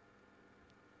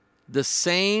 The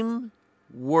same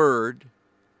word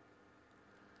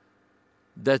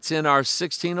that's in our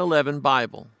 1611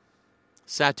 Bible,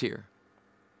 satyr.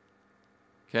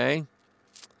 Okay?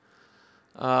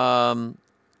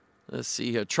 Let's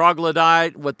see here.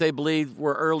 Troglodyte, what they believed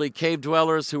were early cave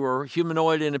dwellers who were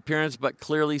humanoid in appearance, but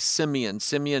clearly simian.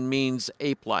 Simian means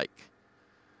ape-like.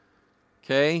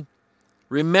 Okay?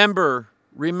 Remember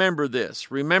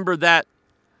this. Remember that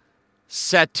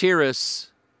Satyrus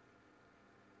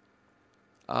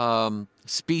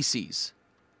species.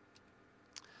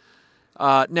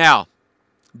 Now,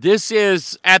 this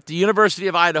is at the University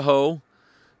of Idaho.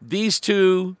 These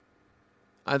two,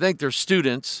 I think they're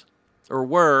students, or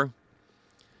were.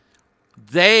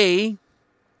 They,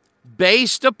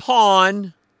 based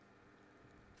upon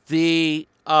the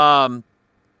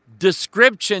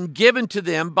description given to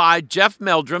them by Jeff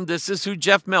Meldrum, this is who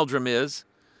Jeff Meldrum is,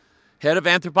 head of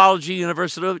anthropology,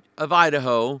 University of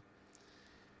Idaho.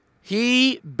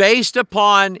 He, based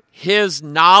upon his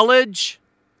knowledge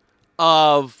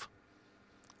of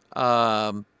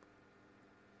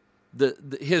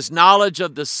his knowledge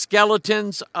of the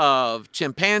skeletons of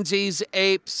chimpanzees,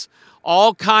 apes,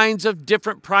 all kinds of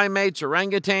different primates,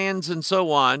 orangutans, and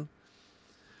so on,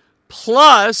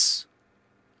 plus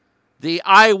the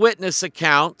eyewitness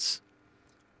accounts,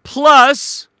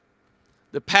 plus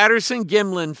the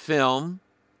Patterson-Gimlin film,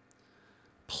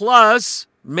 plus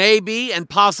maybe and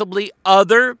possibly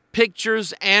other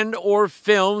pictures and or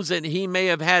films that he may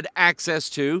have had access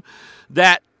to,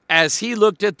 that as he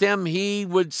looked at them, he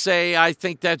would say, I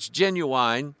think that's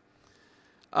genuine,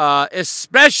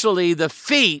 especially the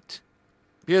feet,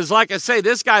 because like I say,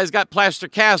 this guy's got plaster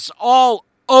casts all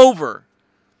over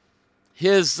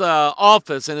his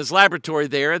office and his laboratory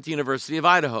there at the University of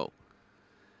Idaho.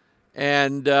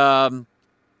 And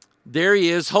there he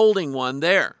is holding one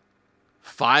there.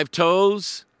 5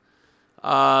 toes.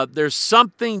 There's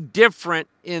something different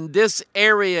in this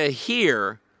area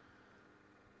here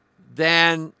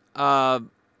than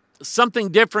something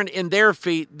different in their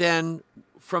feet than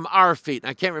from our feet.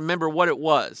 I can't remember what it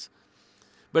was.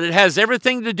 But it has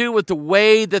everything to do with the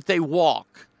way that they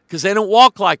walk, because they don't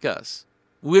walk like us.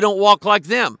 We don't walk like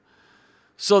them.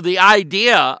 So the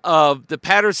idea of the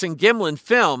Patterson-Gimlin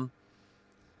film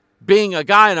being a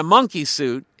guy in a monkey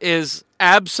suit is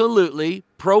absolutely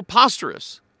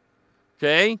preposterous.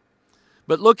 Okay?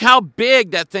 But look how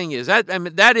big that thing is.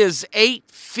 That is 8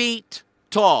 feet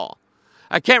tall.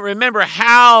 I can't remember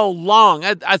how long.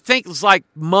 I think it's like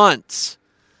months.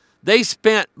 They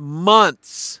spent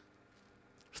months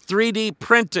 3D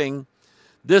printing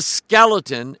this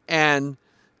skeleton and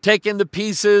taking the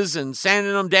pieces and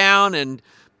sanding them down and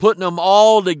putting them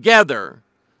all together.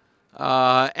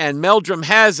 And Meldrum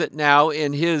has it now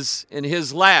in his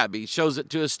lab. He shows it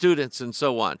to his students and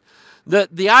so on.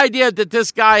 The idea that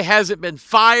this guy hasn't been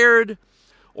fired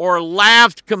or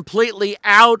laughed completely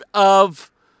out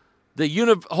of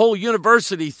the whole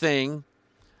university thing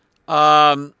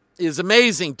is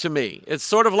amazing to me. It's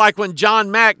sort of like when John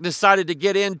Mack decided to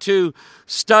get into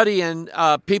studying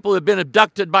people who have been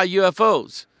abducted by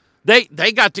UFOs.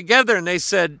 They got together and they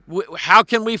said, how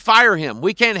can we fire him?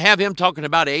 We can't have him talking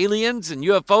about aliens and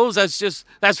UFOs.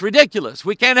 That's ridiculous.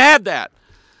 We can't have that.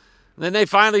 And then they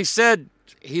finally said,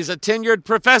 he's a tenured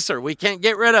professor. We can't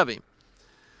get rid of him.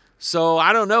 So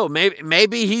I don't know.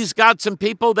 Maybe he's got some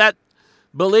people that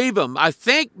believe him. I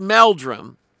think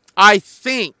Meldrum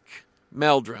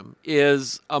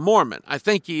is a Mormon. I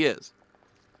think he is.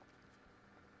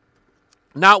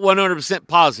 Not 100%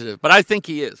 positive, but I think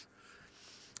he is.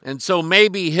 And so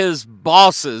maybe his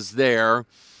bosses there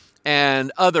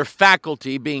and other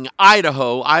faculty, being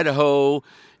Idaho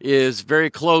is very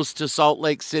close to Salt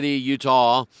Lake City,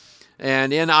 Utah.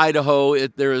 And in Idaho,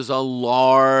 there is a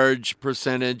large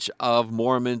percentage of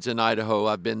Mormons in Idaho.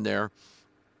 I've been there.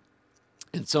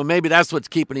 And so maybe that's what's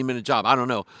keeping him in a job. I don't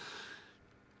know.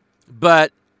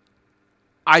 But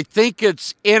I think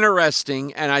it's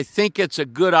interesting, and I think it's a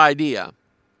good idea.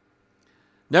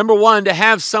 Number one, to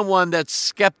have someone that's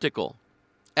skeptical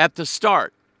at the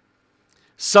start.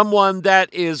 Someone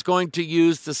that is going to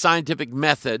use the scientific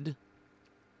method.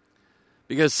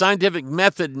 Because scientific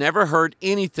method never hurt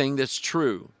anything that's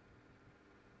true.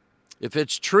 If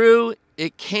it's true,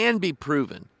 it can be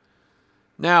proven.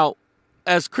 Now,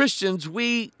 as Christians,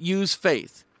 we use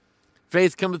faith.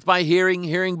 Faith cometh by hearing,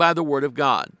 hearing by the word of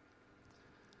God.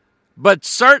 But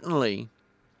certainly,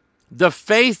 the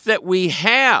faith that we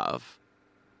have,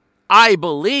 I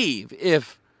believe,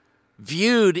 if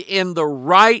viewed in the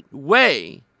right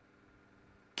way,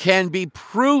 can be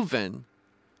proven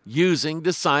using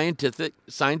the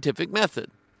scientific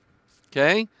method.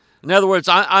 Okay? In other words,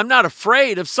 I'm not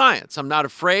afraid of science. I'm not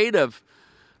afraid of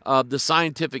the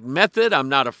scientific method. I'm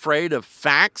not afraid of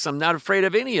facts. I'm not afraid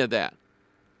of any of that.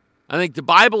 I think the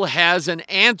Bible has an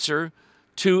answer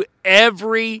to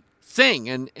everything.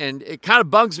 And it kind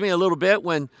of bugs me a little bit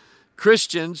when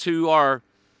Christians who are,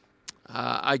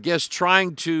 I guess,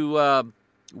 trying to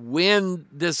win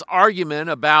this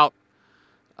argument about,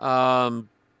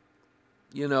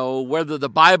 whether the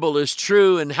Bible is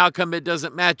true and how come it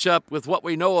doesn't match up with what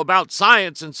we know about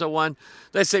science and so on.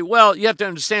 They say, well, you have to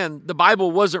understand, the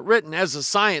Bible wasn't written as a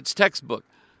science textbook.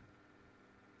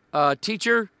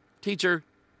 Teacher,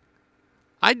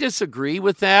 I disagree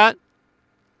with that.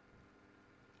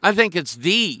 I think it's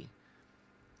the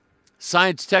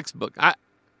science textbook. I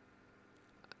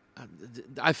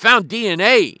found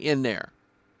DNA in there.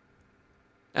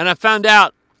 And I found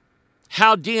out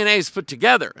how DNA is put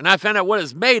together. And I found out what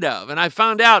it's made of. And I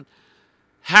found out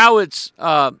how it's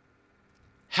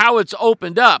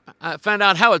opened up. I found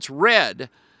out how it's read.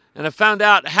 And I found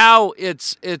out how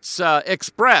it's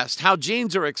expressed, how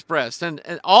genes are expressed. And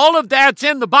all of that's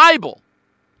in the Bible.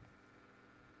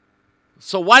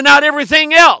 So why not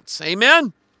everything else?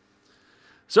 Amen?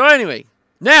 So anyway,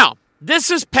 now,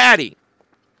 this is Patty.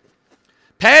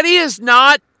 Patty is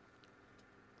not,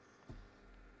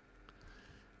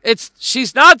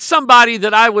 she's not somebody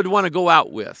that I would want to go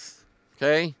out with,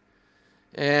 okay?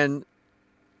 And,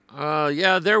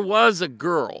 there was a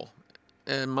girl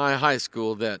in my high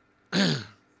school that kind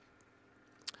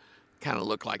of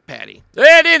looked like Patty.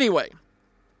 And anyway,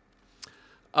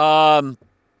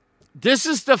 this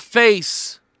is the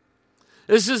face.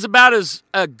 This is about as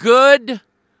a good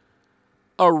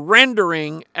a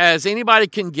rendering as anybody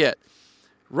can get.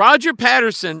 Roger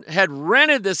Patterson had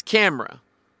rented this camera.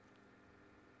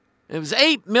 It was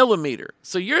 8 millimeter.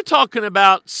 So you're talking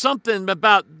about something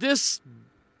about this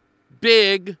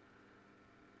big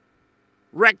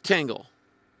rectangle.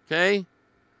 Okay?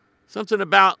 Something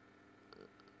about,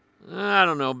 I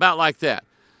don't know, about like that.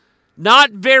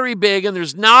 Not very big, and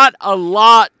there's not a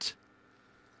lot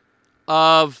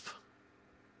of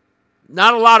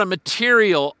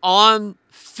material on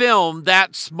film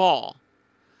that small.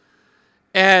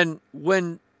 And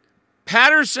when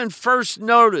Patterson first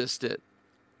noticed it,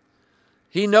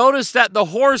 he noticed that the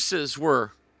horses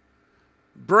were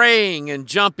braying and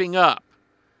jumping up.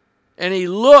 And he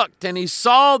looked and he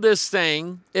saw this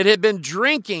thing. It had been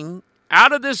drinking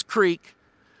out of this creek.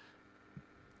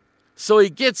 So he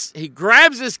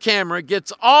grabs his camera,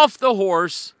 gets off the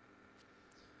horse,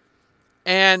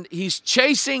 and he's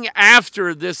chasing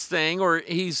after this thing, or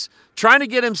he's trying to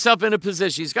get himself in a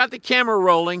position. He's got the camera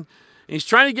rolling. He's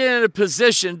trying to get in a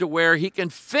position to where he can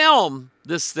film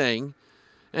this thing.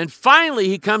 And finally,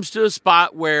 he comes to a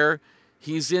spot where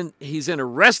he's in a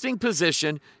resting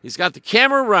position. He's got the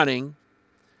camera running.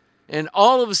 And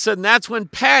all of a sudden, that's when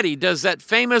Patty does that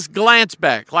famous glance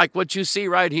back, like what you see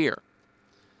right here.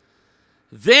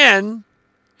 Then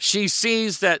she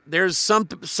sees that there's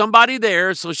somebody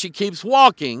there, so she keeps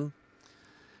walking.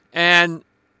 And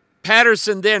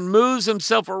Patterson then moves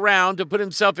himself around to put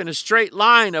himself in a straight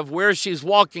line of where she's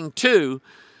walking to.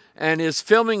 and is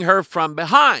filming her from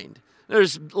behind.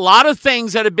 There's a lot of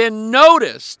things that have been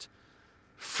noticed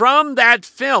from that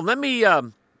film. Let me,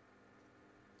 let's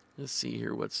see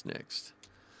here what's next.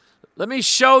 Let me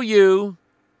show you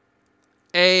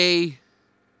a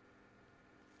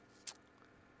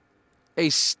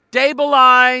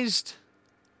stabilized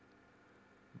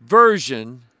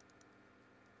version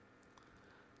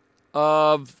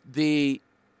of the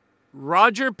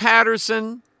Roger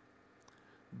Patterson,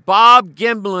 Bob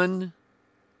Gimlin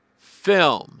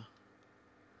film.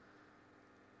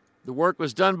 The work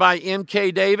was done by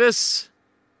M.K. Davis.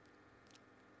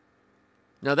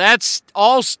 Now that's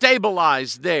all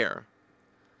stabilized there.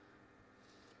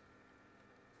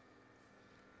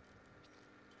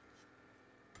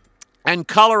 And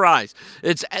colorized.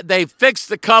 They fixed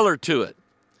the color to it.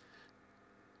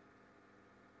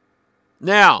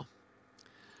 Now,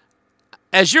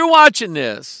 as you're watching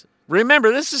this,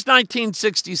 remember this is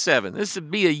 1967. This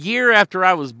would be a year after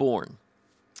I was born.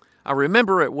 I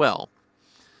remember it well.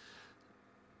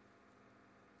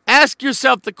 Ask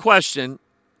yourself the question,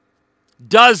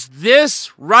 does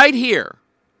this right here,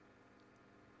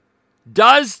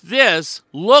 does this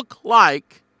look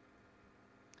like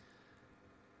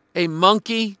a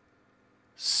monkey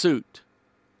suit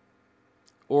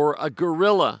or a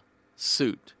gorilla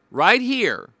suit? Right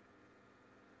here,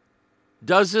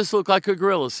 does this look like a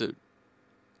gorilla suit?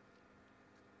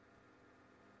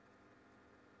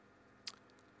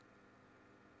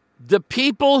 The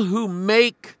people who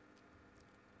make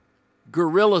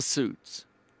gorilla suits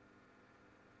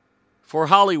for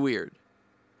Hollyweird,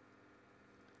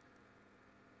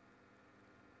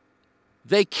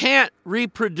 they can't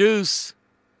reproduce.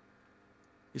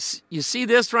 You see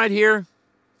this right here?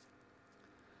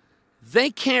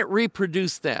 They can't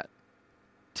reproduce that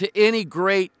to any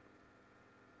great,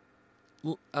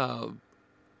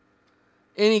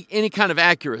 any kind of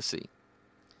accuracy.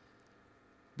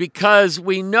 Because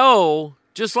we know,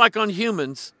 just like on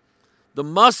humans, the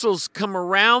muscles come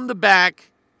around the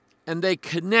back and they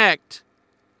connect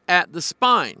at the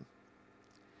spine.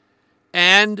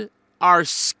 And our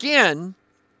skin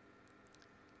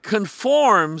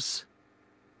conforms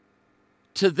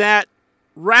to that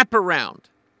wraparound,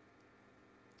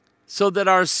 so that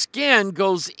our skin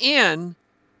goes in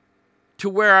to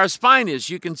where our spine is.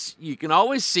 You can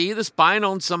always see the spine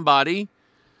on somebody.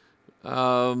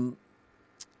 On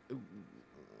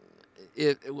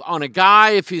a guy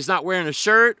if he's not wearing a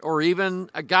shirt, or even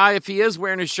a guy if he is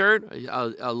wearing a shirt,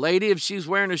 a lady if she's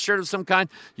wearing a shirt of some kind,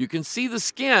 you can see the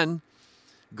skin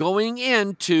going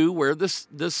into where the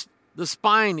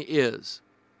spine is.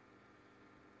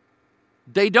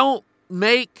 They don't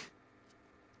make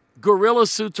gorilla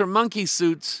suits or monkey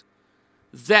suits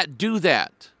that do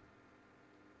that.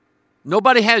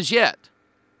 Nobody has yet.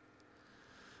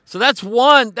 So that's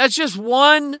just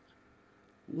one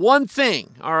thing,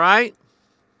 all right?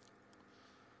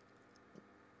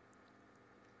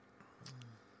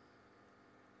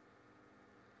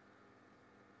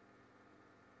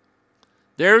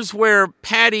 There's where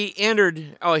Patty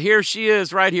entered. Oh, here she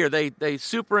is right here. They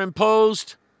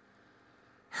superimposed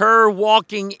her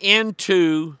walking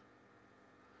into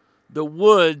the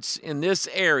woods in this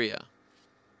area.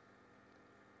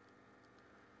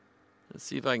 Let's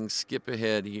see if I can skip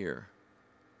ahead here.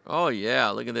 Oh, yeah,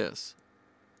 look at this.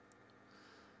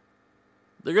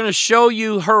 They're going to show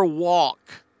you her walk.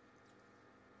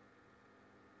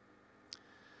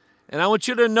 And I want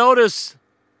you to notice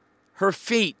her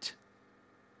feet.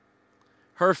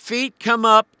 Her feet come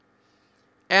up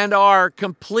and are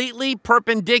completely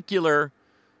perpendicular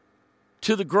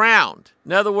to the ground.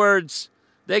 In other words,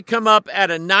 they come up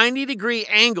at a 90-degree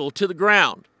angle to the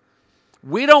ground.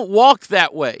 We don't walk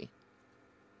that way.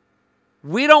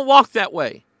 We don't walk that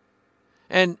way.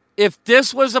 And if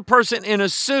this was a person in a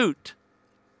suit,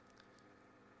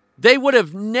 they would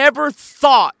have never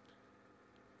thought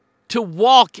to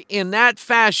walk in that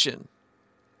fashion.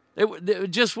 It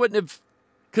just wouldn't have,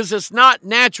 because it's not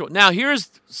natural. Now,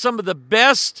 here's some of the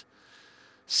best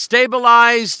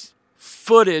stabilized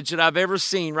footage that I've ever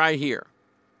seen right here.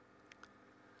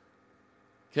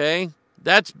 Okay?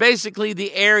 That's basically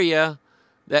the area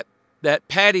that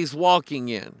Patty's walking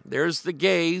in. There's the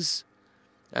gaze.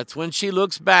 That's when she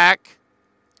looks back.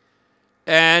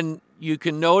 And you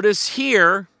can notice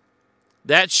here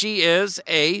that she is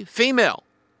a female.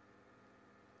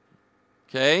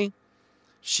 Okay?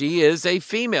 She is a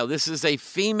female. This is a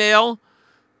female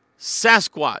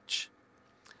Sasquatch.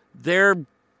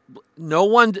 No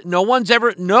one's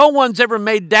ever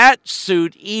made that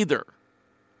suit either.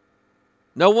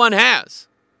 No one has.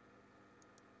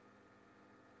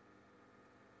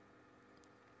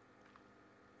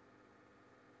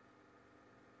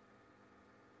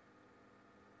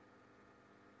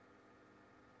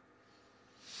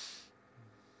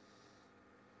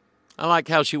 I like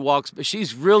how she walks, but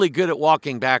she's really good at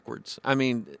walking backwards. I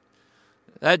mean,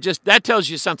 that tells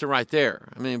you something right there.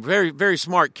 I mean, very, very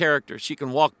smart character. She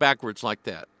can walk backwards like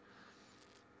that.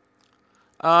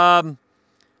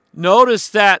 Notice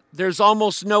that there's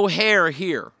almost no hair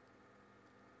here.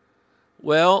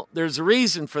 Well, there's a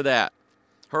reason for that.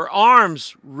 Her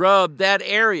arms rub that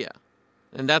area,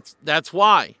 and that's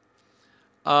why.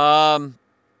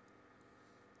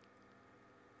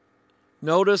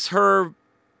 Notice her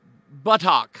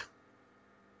buttock.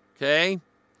 Okay?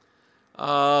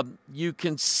 You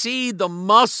can see the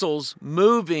muscles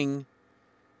moving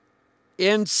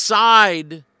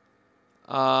inside,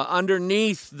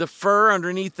 underneath the fur,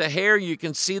 underneath the hair. You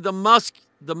can see the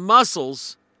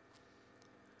muscles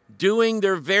doing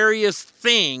their various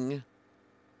thing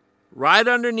right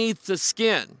underneath the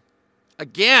skin.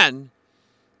 Again,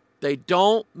 they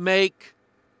don't make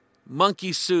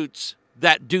monkey suits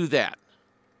that do that.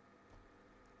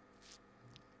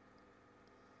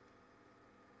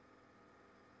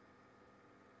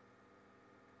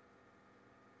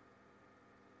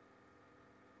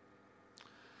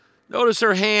 Notice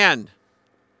her hand.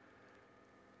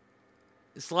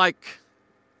 It's like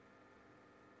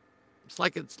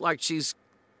she's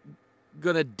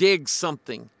going to dig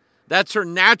something. That's her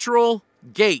natural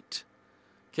gait.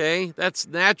 Okay? That's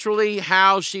naturally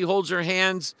how she holds her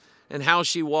hands and how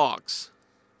she walks.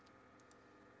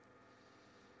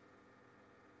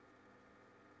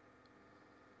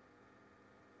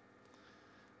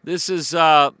 This is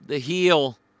the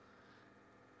heel.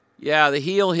 Yeah, the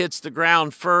heel hits the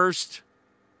ground first.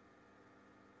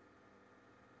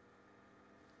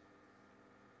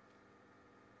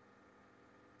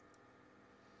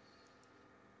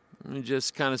 Let me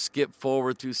just kind of skip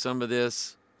forward through some of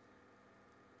this.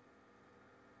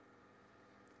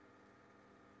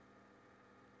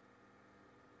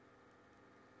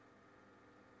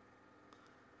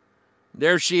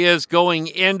 There she is going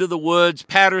into the woods.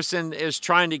 Patterson is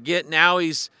trying to get, now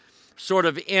he's sort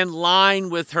of in line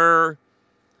with her,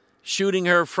 shooting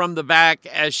her from the back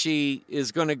as she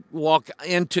is going to walk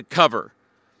into cover.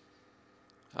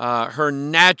 Her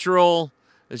natural,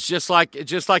 it's just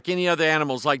like any other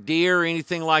animals, like deer or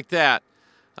anything like that.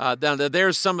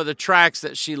 There's some of the tracks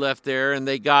that she left there, and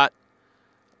they got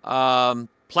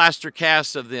plaster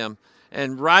casts of them.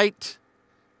 And right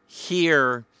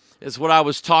here is what I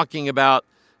was talking about.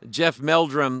 Jeff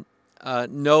Meldrum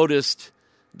noticed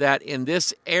that in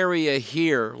this area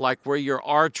here, like where your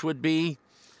arch would be,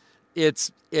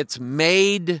 it's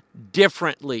made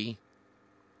differently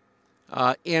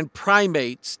in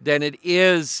primates than it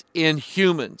is in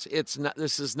humans.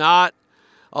 This is not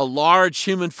a large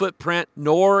human footprint,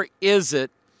 nor is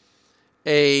it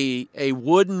a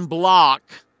wooden block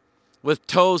with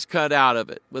toes cut out of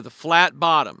it with a flat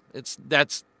bottom.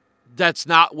 That's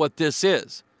not what this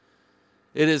is.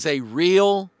 It is a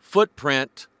real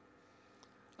footprint,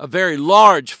 a very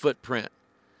large footprint.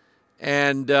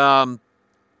 And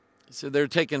so they're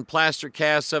taking plaster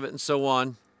casts of it and so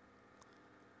on.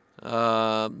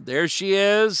 There she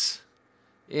is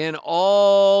in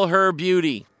all her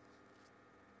beauty.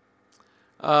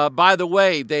 By the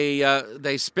way,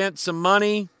 they spent some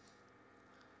money,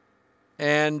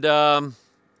 and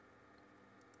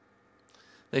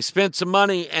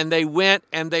they went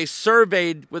and they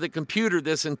surveyed with a computer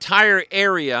this entire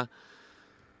area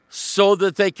so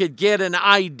that they could get an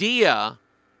idea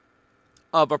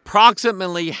of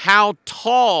approximately how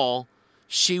tall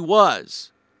she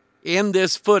was in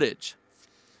this footage.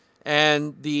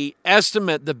 And the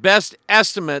best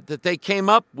estimate that they came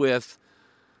up with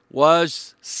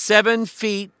was 7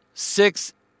 feet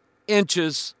 6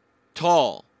 inches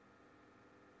tall.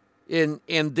 In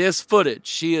this footage,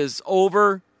 she is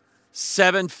over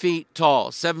 7 feet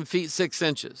tall, 7 feet 6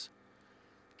 inches.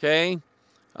 Okay,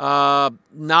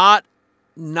 not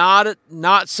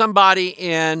somebody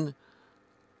in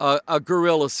a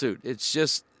gorilla suit.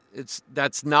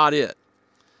 That's not it.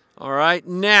 All right,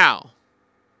 now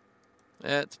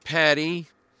that's Patty.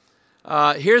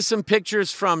 Here's some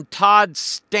pictures from Todd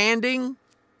Standing.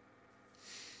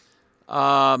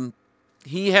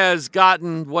 He has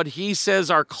gotten what he says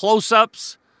are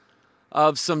close-ups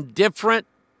of some different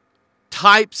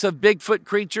types of Bigfoot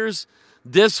creatures.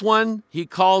 This one he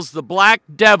calls the Black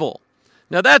Devil.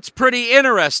 Now that's pretty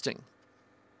interesting,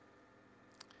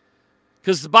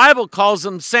 because the Bible calls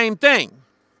them the same thing.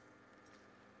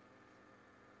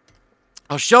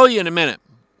 I'll show you in a minute.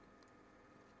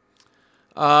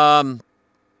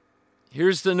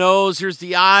 Here's the nose, here's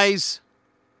the eyes.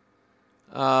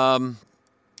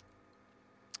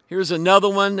 Here's another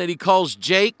one that he calls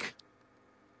Jake.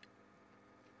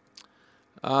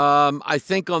 I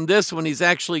think on this one he's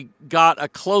actually got a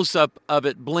close-up of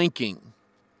it blinking.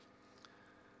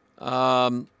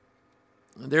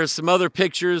 There's some other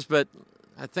pictures, but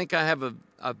I think I have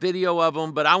a video of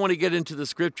them, but I want to get into the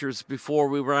scriptures before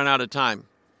we run out of time.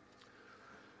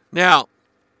 Now,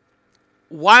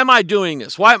 why am I doing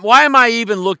this? Why am I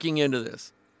even looking into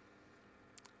this?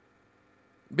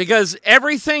 Because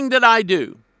everything that I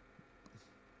do,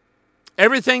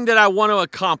 everything that I want to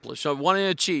accomplish, I want to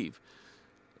achieve,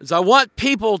 is I want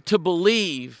people to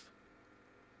believe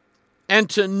and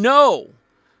to know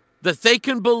that they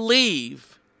can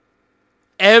believe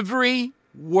every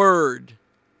word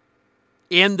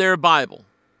in their Bible.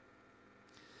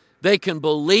 They can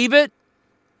believe it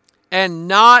and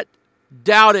not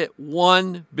doubt it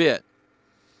one bit.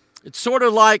 It's sort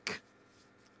of like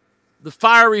the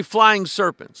fiery flying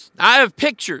serpents. I have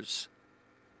pictures,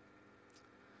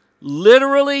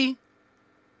 literally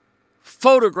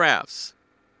photographs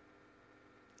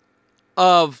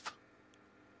of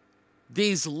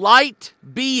these light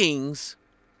beings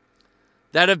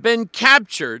that have been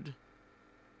captured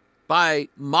by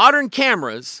modern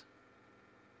cameras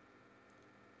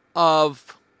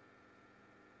of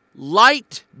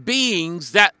light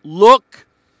beings that look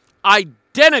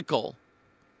identical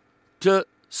to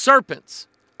serpents,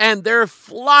 and they're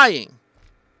flying.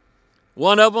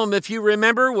 One of them, if you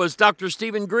remember, was Dr.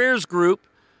 Stephen Greer's group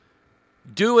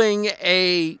doing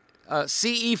a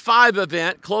CE5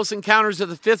 event, Close Encounters of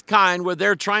the Fifth Kind, where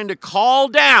they're trying to call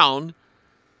down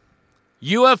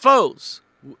UFOs.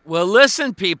 Well,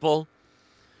 listen, people,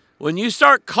 when you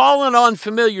start calling on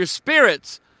familiar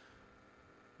spirits,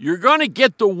 you're going to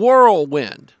get the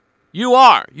whirlwind. You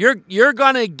are. You're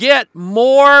going to get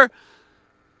more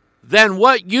than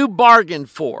what you bargained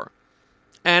for.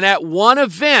 And at one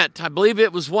event, I believe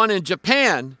it was one in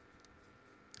Japan,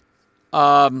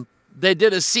 they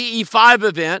did a CE5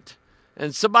 event,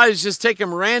 and somebody's just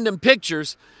taking random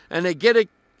pictures, and they get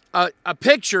a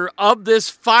picture of this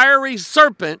fiery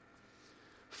serpent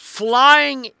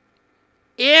flying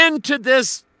into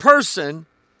this person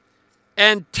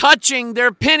and touching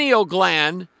their pineal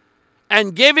gland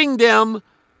and giving them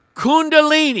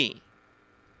kundalini,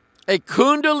 a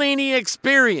kundalini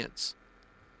experience,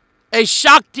 a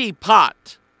Shakti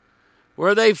pot,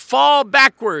 where they fall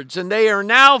backwards and they are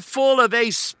now full of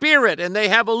a spirit and they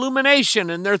have illumination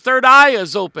and their third eye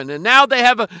is open, and now they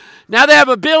have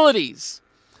abilities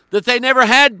that they never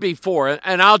had before.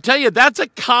 And I'll tell you, that's a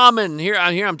common, here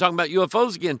I'm talking about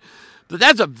UFOs again, but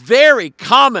that's a very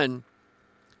common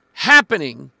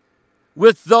happening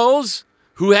with those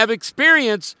who have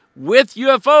experience with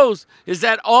UFOs, is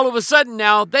that all of a sudden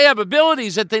now they have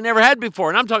abilities that they never had before.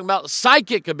 And I'm talking about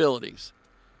psychic abilities,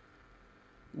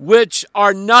 which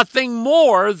are nothing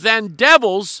more than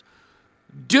devils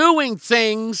doing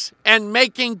things and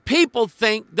making people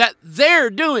think that they're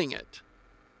doing it.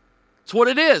 It's what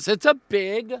it is. It's a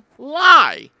big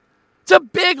lie. It's a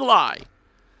big lie.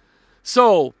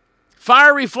 So,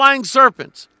 fiery flying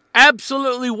serpents,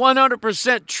 absolutely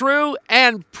 100% true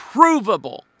and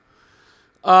provable.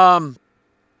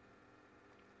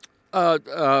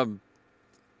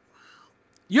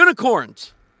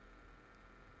 Unicorns,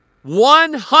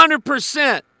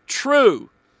 100% true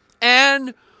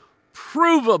and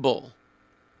provable.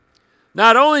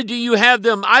 Not only do you have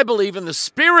them, I believe, in the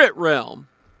spirit realm,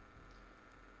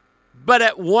 but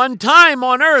at one time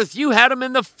on earth, you had them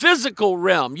in the physical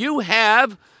realm. You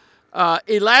have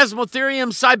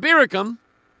Elasmotherium sibericum,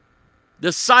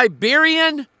 the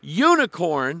Siberian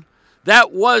unicorn,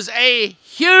 that was a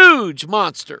huge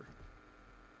monster.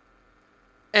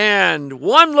 And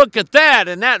one look at that,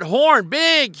 and that horn,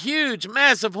 big, huge,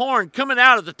 massive horn coming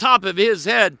out of the top of his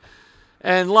head,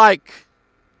 and like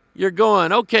you're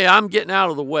going, okay, I'm getting out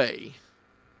of the way.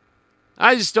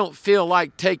 I just don't feel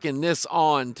like taking this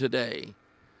on today.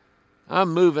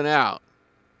 I'm moving out.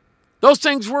 Those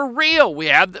things were real. We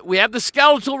have the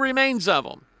skeletal remains of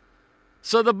them.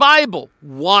 So the Bible,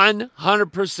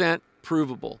 100%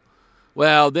 provable.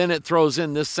 Well, then it throws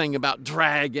in this thing about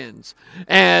dragons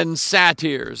and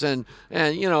satyrs. And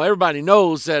everybody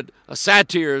knows that a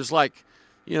satyr is like,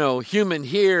 human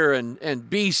here and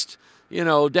beast,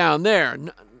 down there.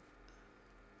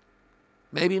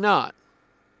 Maybe not.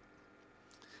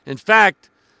 In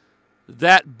fact,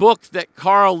 that book that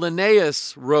Carl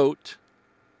Linnaeus wrote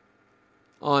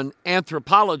on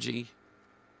anthropology,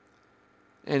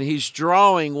 and he's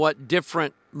drawing what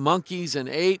different monkeys and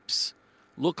apes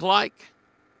look like,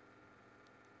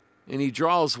 and he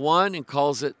draws one and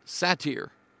calls it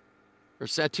satyr or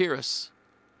satyrus,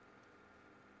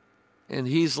 and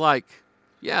he's like,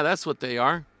 yeah, that's what they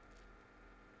are.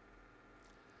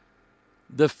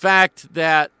 the fact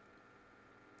that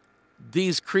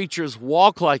these creatures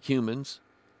walk like humans,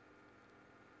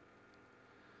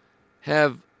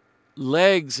 have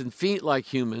legs and feet like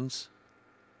humans,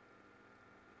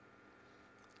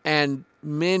 and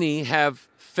many have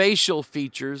facial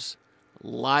features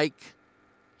like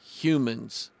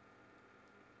humans.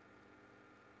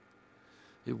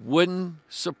 It wouldn't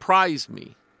surprise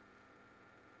me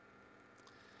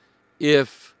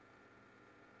if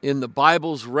in the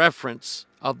Bible's reference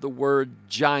of the word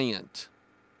giant,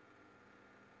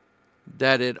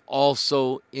 that it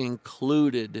also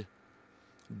included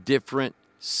different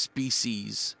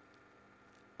species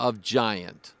of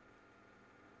giant.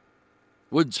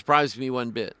 Wouldn't surprise me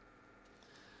one bit.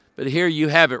 But here you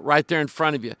have it right there in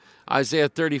front of you. Isaiah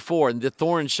 34, and the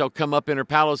thorns shall come up in her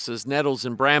palaces, nettles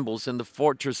and brambles in the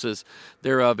fortresses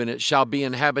thereof, and it shall be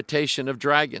an habitation of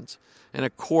dragons, and a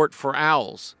court for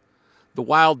owls. The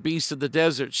wild beasts of the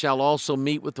desert shall also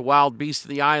meet with the wild beasts of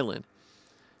the island,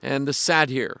 and the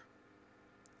satyr.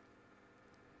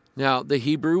 Now, the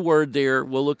Hebrew word there,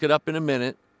 we'll look it up in a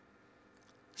minute,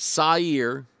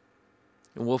 sair,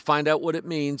 and we'll find out what it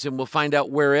means, and we'll find out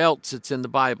where else it's in the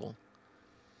Bible.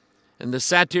 And the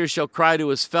satyr shall cry to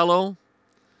his fellow.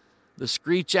 The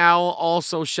screech owl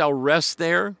also shall rest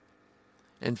there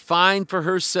and find for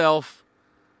herself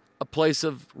a place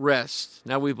of rest.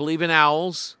 Now, we believe in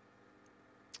owls.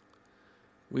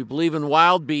 We believe in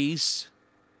wild beasts.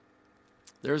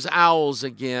 There's owls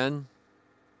again.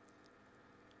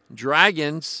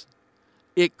 Dragons,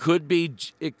 it could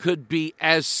be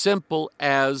as simple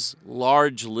as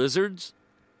large lizards,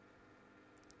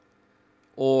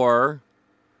 or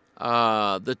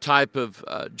the type of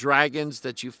dragons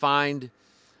that you find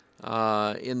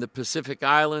in the Pacific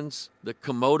Islands, the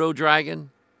Komodo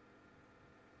dragon.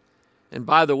 And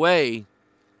by the way,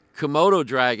 Komodo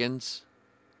dragons,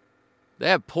 they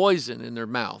have poison in their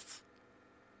mouth.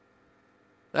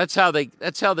 That's how they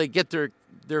get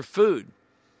their food.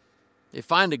 They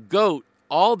find a goat,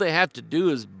 all they have to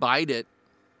do is bite it.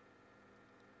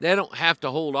 They don't have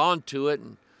to hold on to it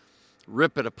and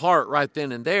rip it apart right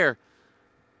then and there.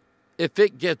 If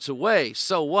it gets away,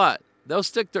 so what? They'll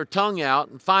stick their tongue out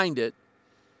and find it.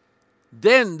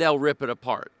 Then they'll rip it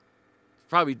apart. It's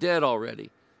probably dead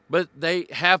already. But they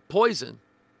have poison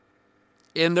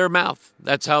in their mouth.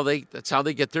 That's how they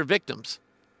get their victims.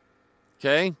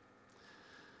 Okay?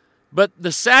 But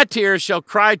the satyr shall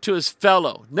cry to his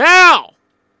fellow. Now,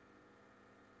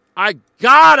 I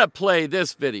gotta play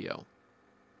this video.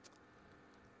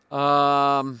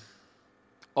 Oh,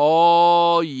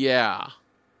 yeah.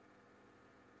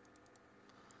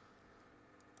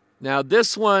 Now,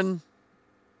 this one,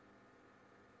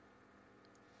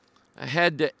 I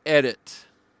had to edit.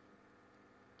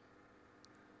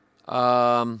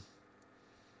 Because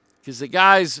the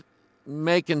guy's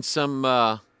making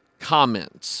some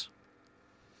comments.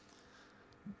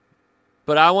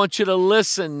 But I want you to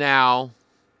listen now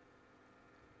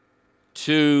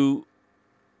to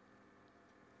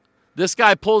this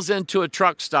guy pulls into a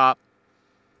truck stop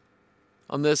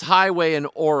on this highway in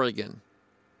Oregon.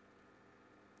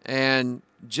 And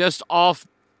just off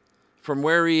from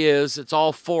where he is, it's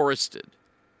all forested.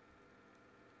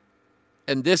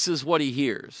 And this is what he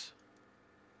hears.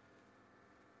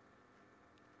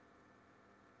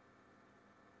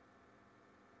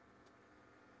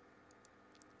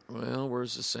 Well,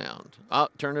 where's the sound? Oh,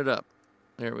 turn it up.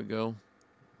 There we go.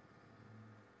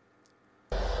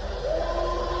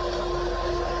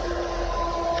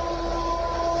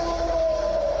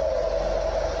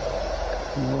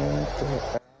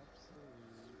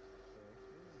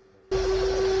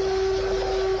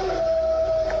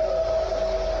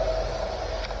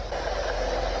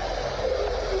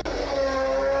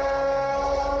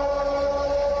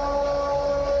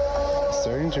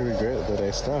 Starting to regret that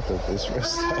I stopped at this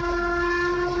rest stop.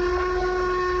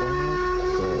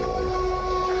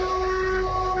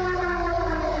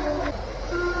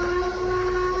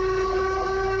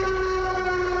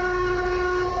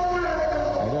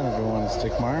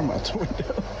 Stick my arm out the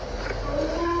window.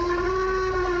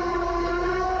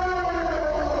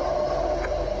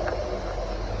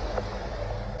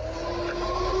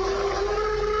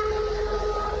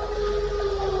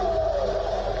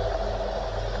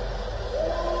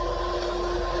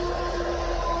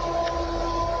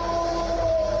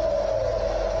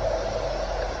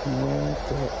 What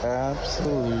the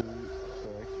absolute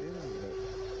fuck is it?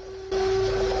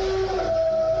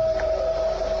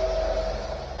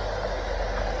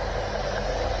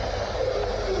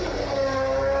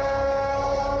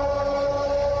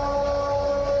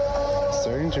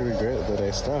 Starting to regret that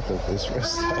I stopped at this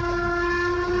rest stop. What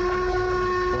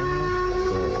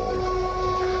the...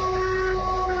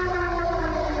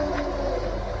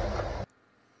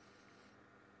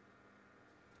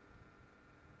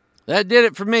 That did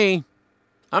it for me.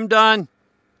 I'm done.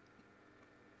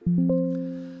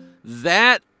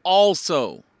 That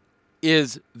also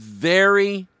is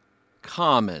very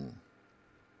common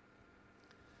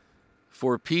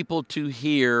for people to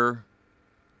hear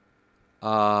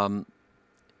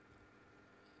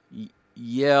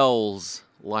yells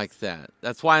like that.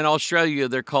 That's why in Australia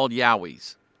they're called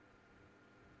Yowies.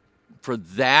 For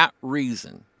that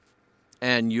reason.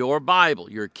 And your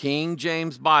Bible, your King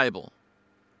James Bible,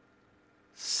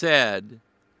 said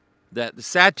that the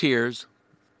satyrs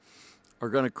are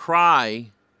going to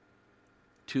cry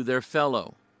to their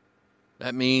fellow.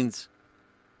 That means,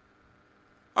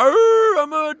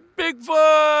 I'm a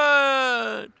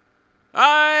Bigfoot.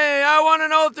 I want to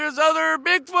know if there's other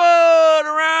Bigfoot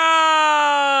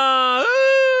around.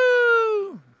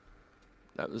 Ooh.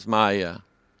 That was my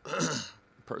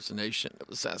impersonation of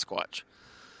a Sasquatch.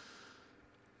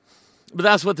 But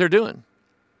that's what they're doing.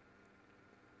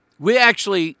 We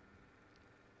actually,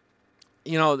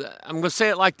 I'm going to say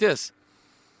it like this.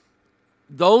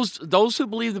 Those who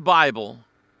believe the Bible,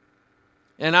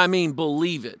 and I mean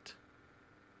believe it,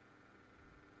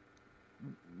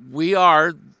 we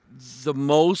are the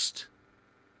most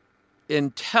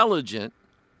intelligent,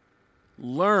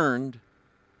 learned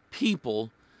people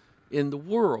in the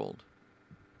world.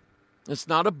 It's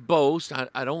not a boast.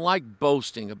 I don't like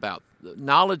boasting about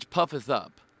knowledge puffeth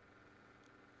up.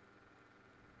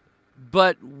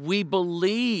 But we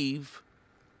believe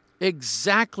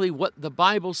exactly what the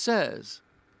Bible says.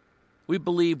 We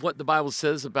believe what the Bible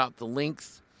says about the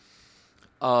length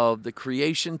of the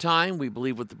creation time. We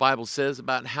believe what the Bible says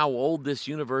about how old this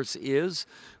universe is.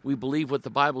 We believe what the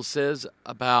Bible says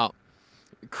about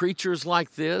creatures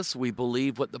like this. We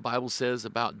believe what the Bible says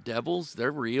about devils.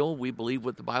 They're real. We believe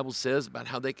what the Bible says about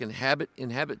how they can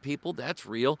inhabit people. That's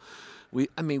real. We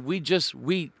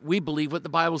believe what the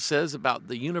Bible says about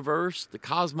the universe, the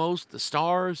cosmos, the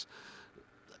stars.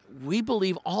 We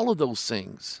believe all of those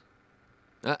things.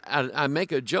 I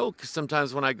make a joke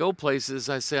sometimes when I go places.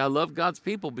 I say I love God's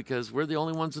people because we're the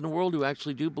only ones in the world who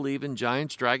actually do believe in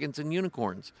giants, dragons, and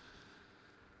unicorns.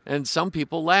 And some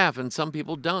people laugh and some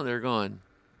people don't. They're going,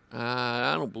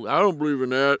 I don't believe in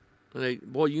that.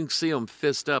 Boy, you can see them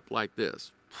fist up like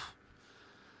this.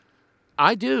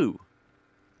 I do.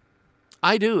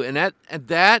 And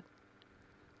that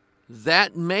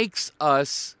makes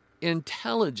us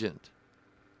intelligent.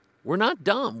 We're not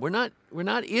dumb. We're not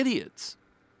idiots.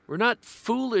 We're not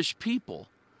foolish people.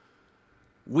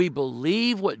 We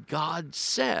believe what God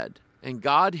said, and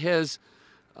God has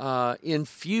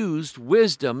infused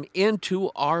wisdom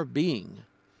into our being.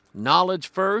 Knowledge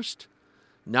first.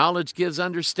 Knowledge gives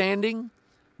understanding.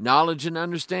 Knowledge and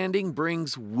understanding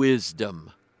brings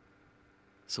wisdom.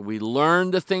 So we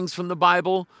learn the things from the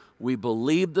Bible, we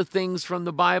believe the things from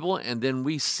the Bible, and then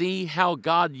we see how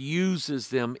God uses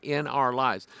them in our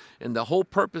lives. And the whole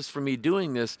purpose for me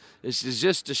doing this is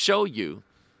just to show you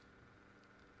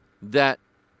that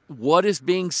what is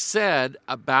being said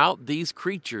about these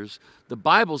creatures, the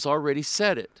Bible's already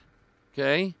said it.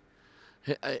 Okay?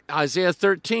 Isaiah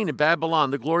 13, in Babylon,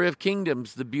 the glory of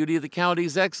kingdoms, the beauty of the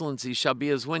county's excellency shall be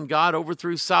as when God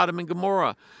overthrew Sodom and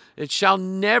Gomorrah. It shall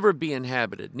never be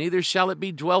inhabited, neither shall it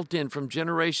be dwelt in from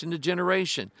generation to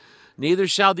generation. Neither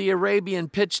shall the Arabian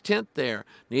pitch tent there,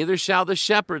 neither shall the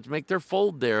shepherds make their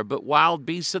fold there, but wild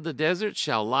beasts of the desert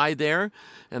shall lie there,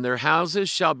 and their houses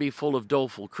shall be full of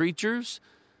doleful creatures,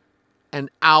 and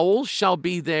owls shall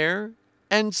be there,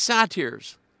 and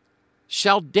satyrs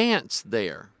shall dance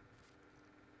there.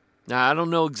 Now, I don't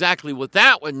know exactly what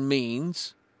that one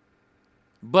means,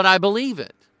 but I believe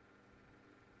it.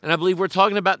 And I believe we're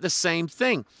talking about the same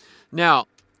thing. Now,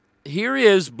 here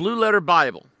is Blue Letter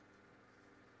Bible.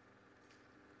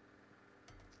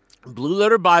 Blue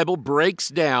Letter Bible breaks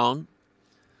down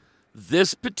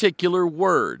this particular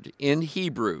word in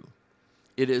Hebrew.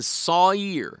 It is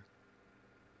sa'ir.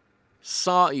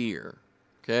 Sa'ir.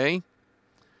 Okay?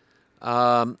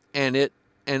 And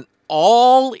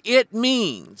all it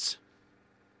means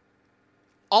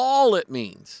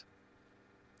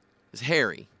is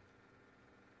hairy.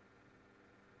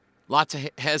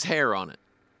 Has hair on it.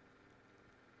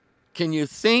 Can you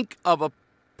think of a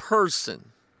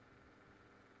person?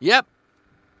 Yep.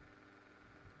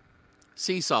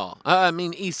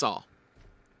 Esau.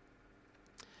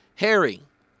 Hairy.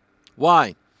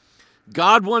 Why?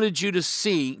 God wanted you to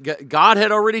see, God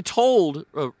had already told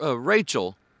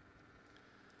Rachel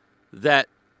that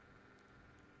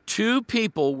two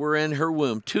people were in her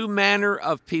womb, two manner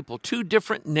of people, two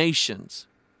different nations.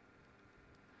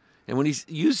 And when he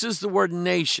uses the word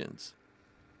nations,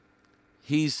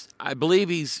 I believe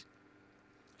he's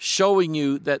showing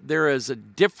you that there is a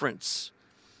difference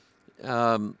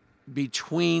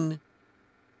between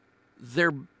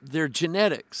their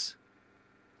genetics.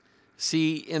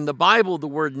 See, in the Bible, the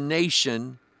word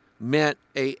nation meant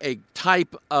a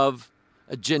type of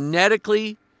a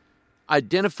genetically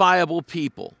identifiable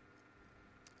people.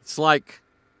 It's like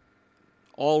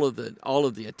all of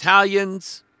the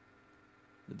Italians,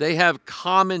 they have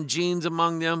common genes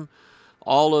among them.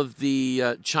 All of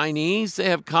the Chinese, they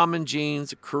have common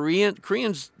genes.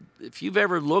 Koreans, if you've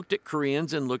ever looked at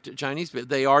Koreans and looked at Chinese,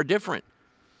 they are different.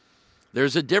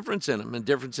 There's a difference in them, a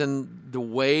difference in the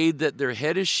way that their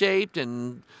head is shaped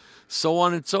and so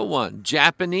on and so on.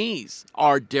 Japanese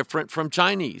are different from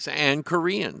Chinese and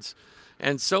Koreans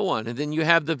and so on. And then you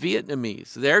have the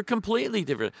Vietnamese. They're completely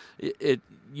different.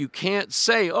 You can't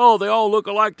say, oh, they all look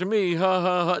alike to me. Ha,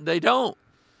 ha, ha. They don't.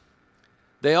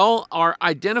 They all are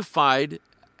identified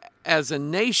as a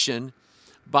nation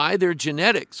by their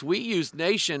genetics. We use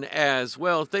nation as,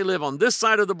 well, if they live on this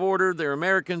side of the border, they're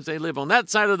Americans. They live on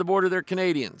that side of the border, they're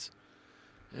Canadians.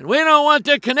 And we don't want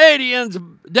the Canadians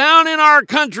down in our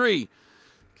country.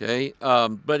 Okay,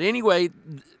 but anyway,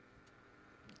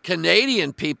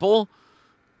 Canadian people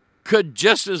could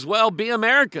just as well be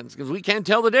Americans because we can't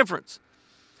tell the difference.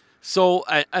 So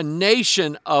a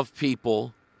nation of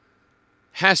people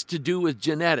has to do with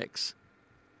genetics.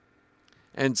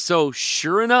 And so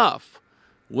sure enough,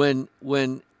 when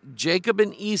Jacob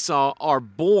and Esau are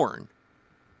born,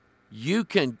 you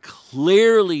can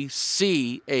clearly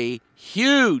see a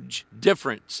huge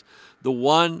difference, the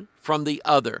one from the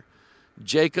other.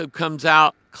 Jacob comes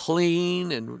out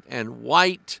clean and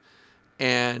white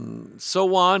and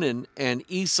so on, and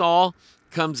Esau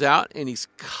comes out and he's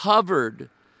covered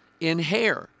in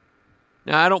hair.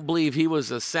 Now, I don't believe he was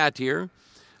a satyr.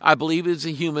 I believe he's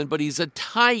a human, but he's a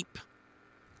type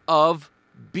of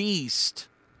beast.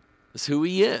 That's who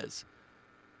he is.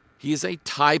 He is a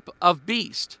type of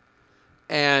beast.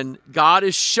 And God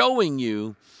is showing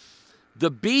you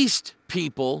the beast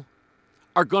people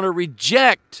are going to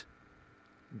reject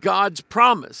God's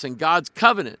promise and God's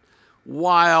covenant,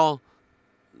 while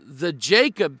the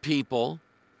Jacob people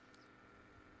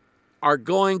are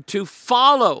going to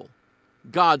follow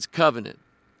God's covenant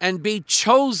and be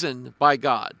chosen by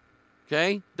God.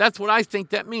 Okay? That's what I think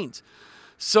that means.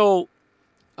 So,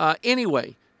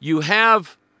 anyway, you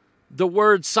have the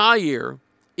word Sair.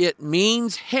 It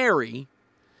means hairy.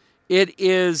 It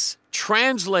is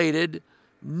translated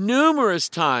numerous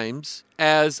times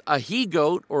as a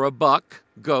he-goat or a buck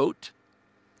goat,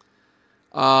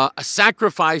 a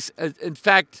sacrifice. In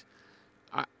fact,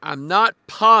 I'm not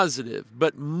positive,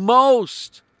 but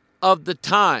most of the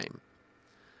time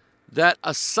that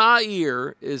a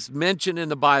Sair is mentioned in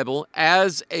the Bible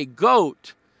as a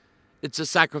goat, it's a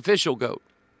sacrificial goat.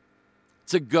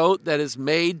 It's a goat that is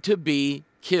made to be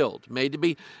killed,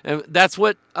 and that's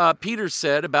what Peter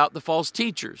said about the false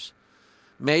teachers,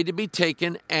 made to be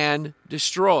taken and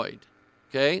destroyed.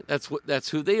 Okay, that's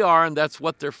who they are, and that's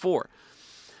what they're for.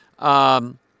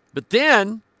 But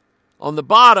then on the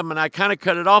bottom, and I kind of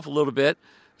cut it off a little bit,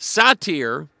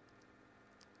 satyr.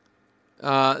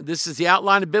 This is the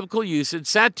outline of biblical usage.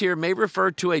 Satyr may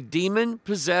refer to a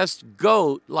demon-possessed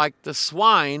goat like the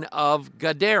swine of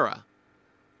Gadara.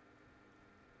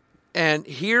 And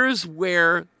here's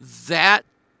where that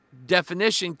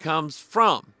definition comes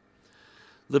from.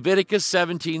 Leviticus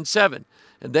 17:7.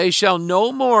 And they shall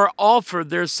no more offer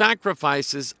their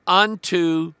sacrifices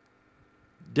unto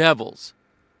devils.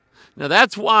 Now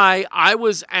that's why I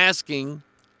was asking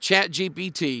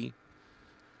ChatGPT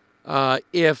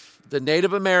if the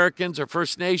Native Americans or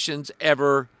First Nations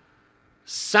ever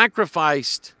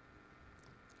sacrificed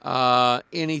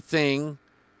anything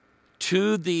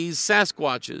to these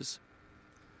Sasquatches.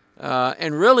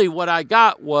 And really what I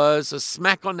got was a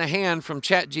smack on the hand from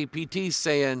ChatGPT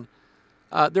saying,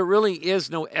 there really is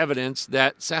no evidence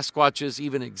that Sasquatches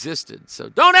even existed. So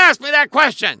don't ask me that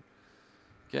question.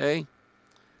 Okay.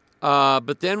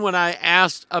 But then when I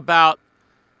asked about,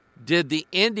 did the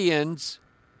Indians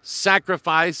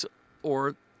sacrifice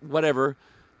or whatever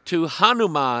to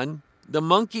Hanuman, the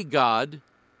monkey god,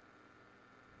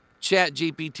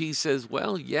 ChatGPT says,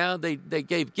 well, yeah, they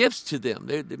gave gifts to them.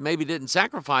 They maybe didn't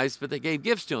sacrifice, but they gave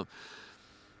gifts to him.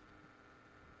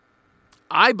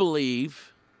 I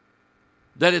believe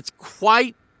that it's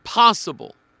quite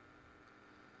possible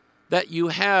that you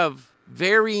have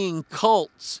varying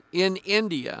cults in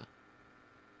India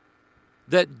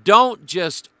that don't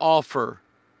just offer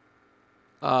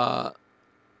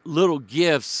little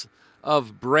gifts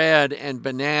of bread and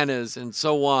bananas and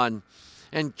so on,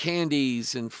 and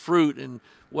candies and fruit and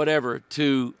whatever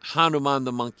to Hanuman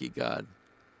the monkey god.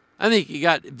 I think you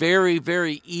got very,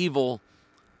 very evil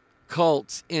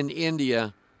cults in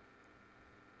India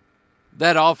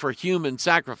that offer human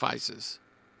sacrifices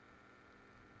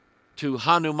to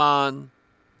Hanuman,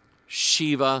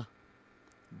 Shiva,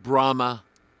 Brahma,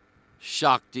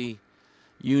 Shakti,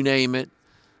 you name it.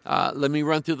 Let me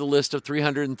run through the list of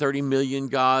 330 million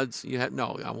gods.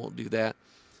 No, I won't do that.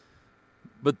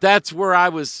 But that's what I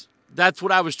was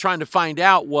trying to find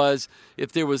out, was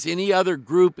if there was any other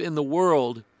group in the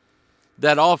world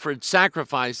that offered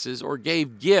sacrifices or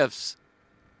gave gifts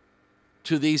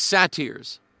to these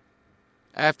satyrs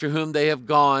after whom they have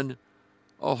gone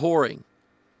a-whoring.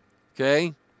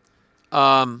 Okay?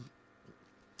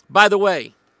 By the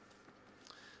way,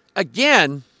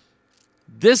 again,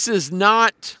 this is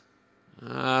not,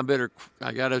 I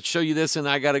got to show you this and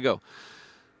I got to go.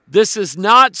 This is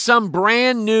not some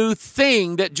brand new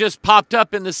thing that just popped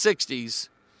up in the 60s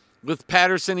with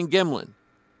Patterson and Gimlin.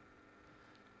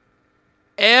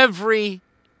 Every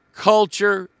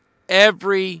culture,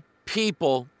 every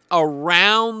people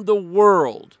around the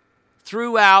world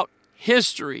throughout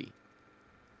history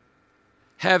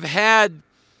have had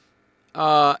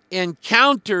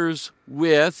encounters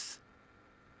with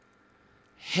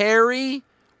hairy,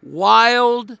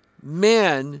 wild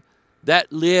men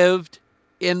that lived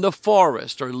in the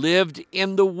forest or lived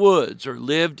in the woods or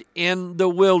lived in the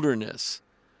wilderness.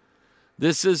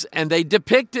 And they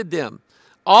depicted them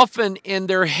often in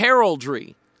their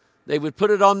heraldry. They would put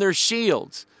it on their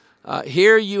shields.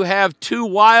 Here you have two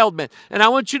wild men. And I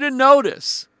want you to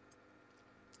notice,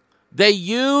 they're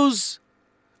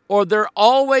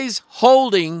always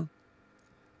holding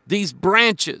these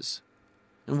branches.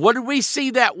 And what did we see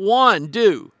that one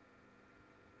do?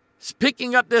 He's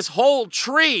picking up this whole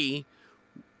tree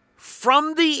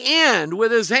from the end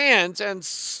with his hands and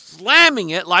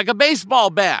slamming it like a baseball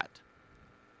bat.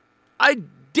 I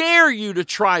dare you to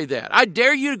try that. I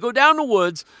dare you to go down the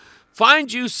woods,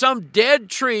 find you some dead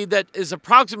tree that is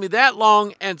approximately that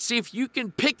long, and see if you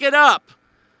can pick it up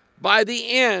by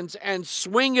the ends and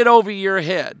swing it over your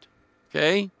head.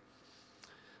 Okay?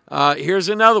 Here's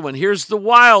another one. Here's the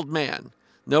wild man.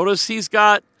 Notice he's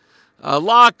got a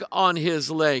lock on his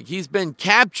leg. He's been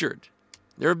captured.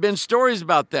 There have been stories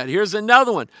about that. Here's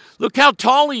another one. Look how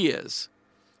tall he is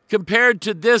compared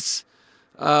to this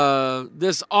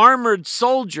armored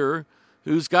soldier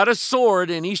who's got a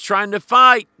sword and he's trying to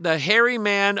fight the hairy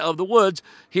man of the woods.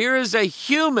 Here is a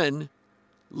human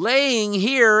laying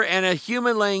here and a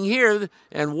human laying here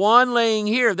and one laying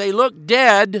here. They look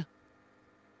dead.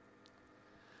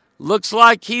 Looks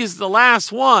like he's the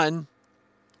last one.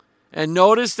 And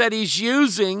notice that he's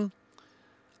using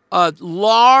a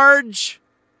large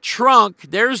trunk.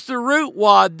 There's the root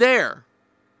wad there.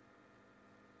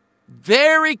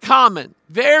 Very common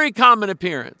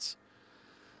appearance.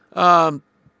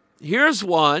 Here's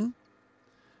one.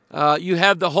 You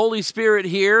have the Holy Spirit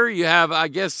here. You have, I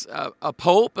guess, a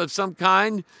pope of some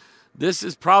kind. This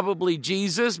is probably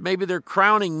Jesus. Maybe they're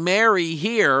crowning Mary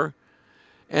here.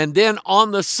 And then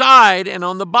on the side and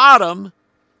on the bottom,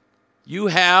 you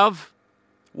have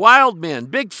wild men,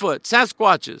 Bigfoot,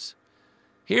 Sasquatches.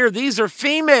 Here, these are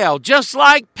female, just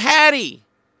like Patty.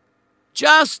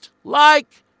 Just like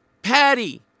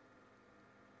Patty.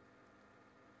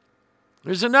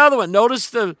 There's another one. Notice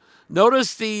the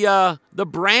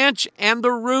branch and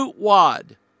the root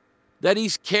wad that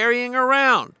he's carrying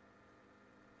around.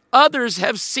 Others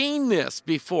have seen this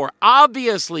before.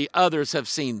 Obviously, others have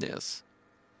seen this.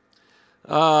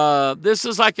 This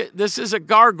is a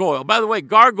gargoyle. By the way,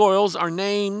 gargoyles are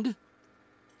named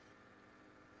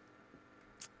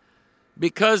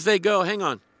because they go, hang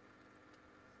on.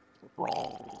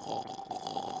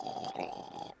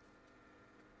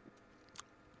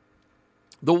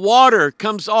 The water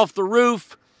comes off the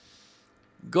roof,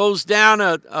 goes down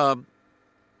a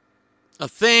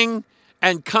thing,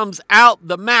 and comes out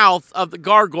the mouth of the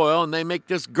gargoyle, and they make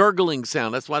this gurgling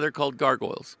sound. That's why they're called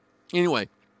gargoyles. Anyway,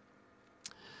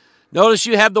 notice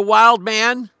you have the wild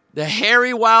man, the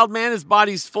hairy wild man. His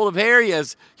body's full of hair. He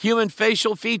has human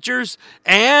facial features,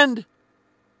 and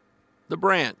the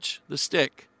branch, the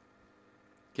stick.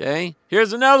 Okay,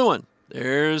 here's another one.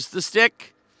 There's the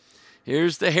stick.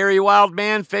 Here's the hairy wild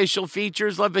man, facial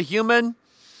features of a human.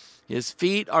 His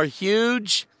feet are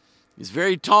huge. He's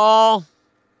very tall.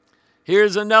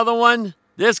 Here's another one.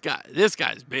 This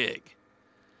guy's big.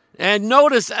 And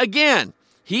notice again,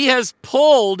 he has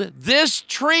pulled this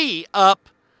tree up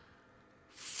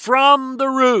from the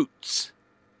roots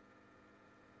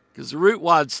because the root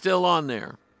wad's still on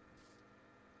there.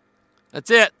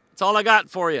 That's it. That's all I got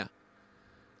for you.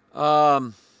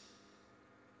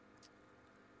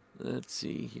 Let's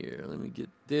see here. Let me get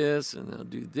this, and I'll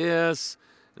do this,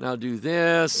 and I'll do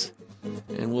this,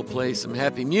 and we'll play some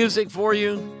happy music for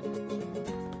you.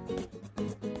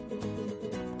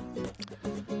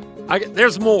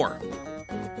 There's more.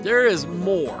 There is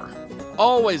more.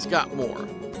 Always got more.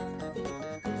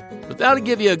 But that'll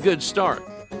give you a good start.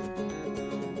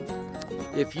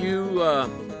 If you've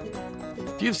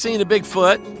seen a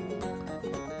Bigfoot,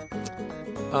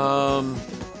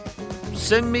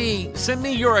 send me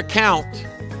your account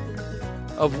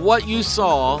of what you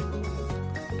saw,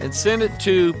 and send it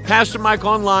to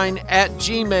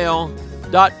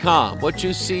pastormikeonline@gmail.com. What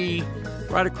you see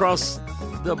right across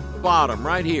the bottom,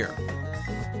 right here.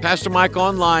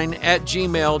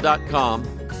 pastormikeonline@gmail.com.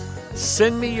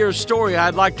 Send me your story.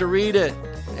 I'd like to read it,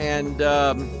 and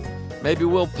maybe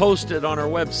we'll post it on our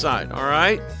website. All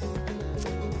right?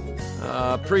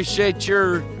 Appreciate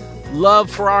your love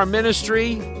for our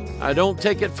ministry. I don't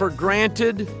take it for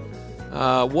granted.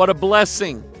 What a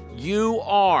blessing you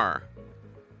are,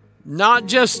 not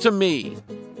just to me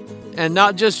and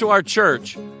not just to our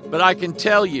church, but I can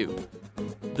tell you,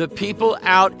 the people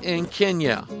out in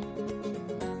Kenya,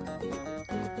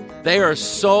 they are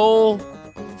so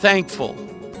thankful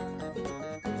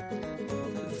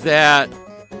that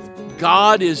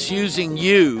God is using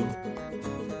you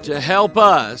to help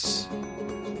us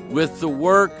with the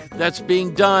work that's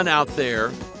being done out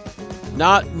there.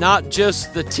 Not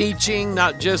just the teaching,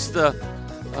 not just the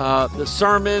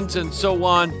sermons and so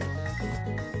on,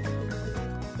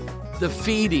 the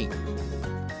feeding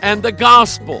and the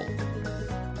gospel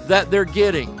that they're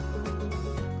getting.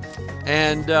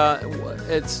 And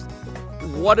it's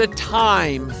what a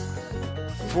time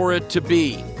for it to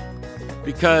be.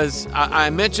 Because I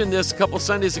mentioned this a couple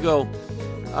Sundays ago.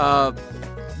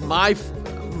 My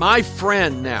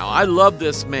friend now, I love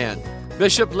this man,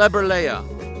 Bishop Leberlea.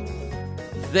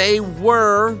 They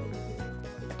were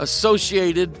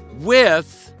associated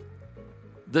with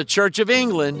the Church of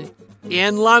England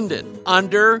in London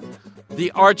under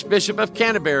the Archbishop of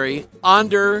Canterbury,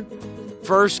 under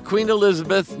first Queen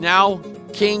Elizabeth, now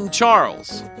King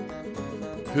Charles,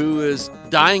 who is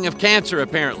dying of cancer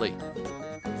apparently.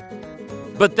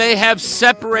 But they have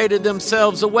separated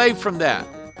themselves away from that.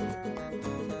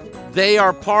 They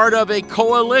are part of a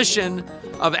coalition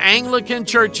of Anglican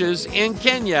churches in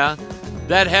Kenya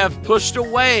that have pushed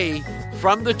away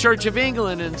from the Church of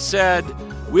England and said,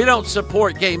 we don't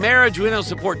support gay marriage, we don't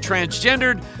support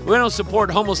transgendered, we don't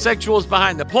support homosexuals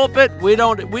behind the pulpit, we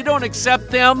don't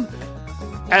accept them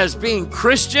as being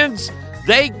Christians.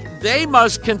 They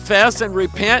must confess and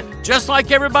repent just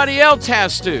like everybody else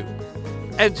has to.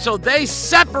 And so they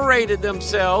separated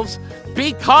themselves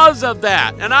because of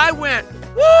that. And I went,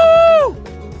 woo!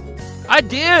 I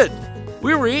did.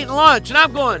 We were eating lunch, and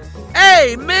I'm going,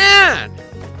 amen!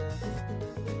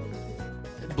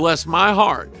 Bless my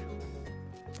heart.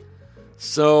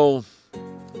 So,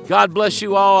 God bless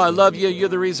you all. I love you. You're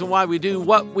the reason why we do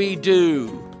what we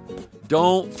do.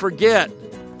 Don't forget,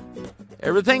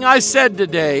 everything I said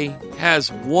today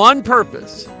has one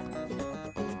purpose,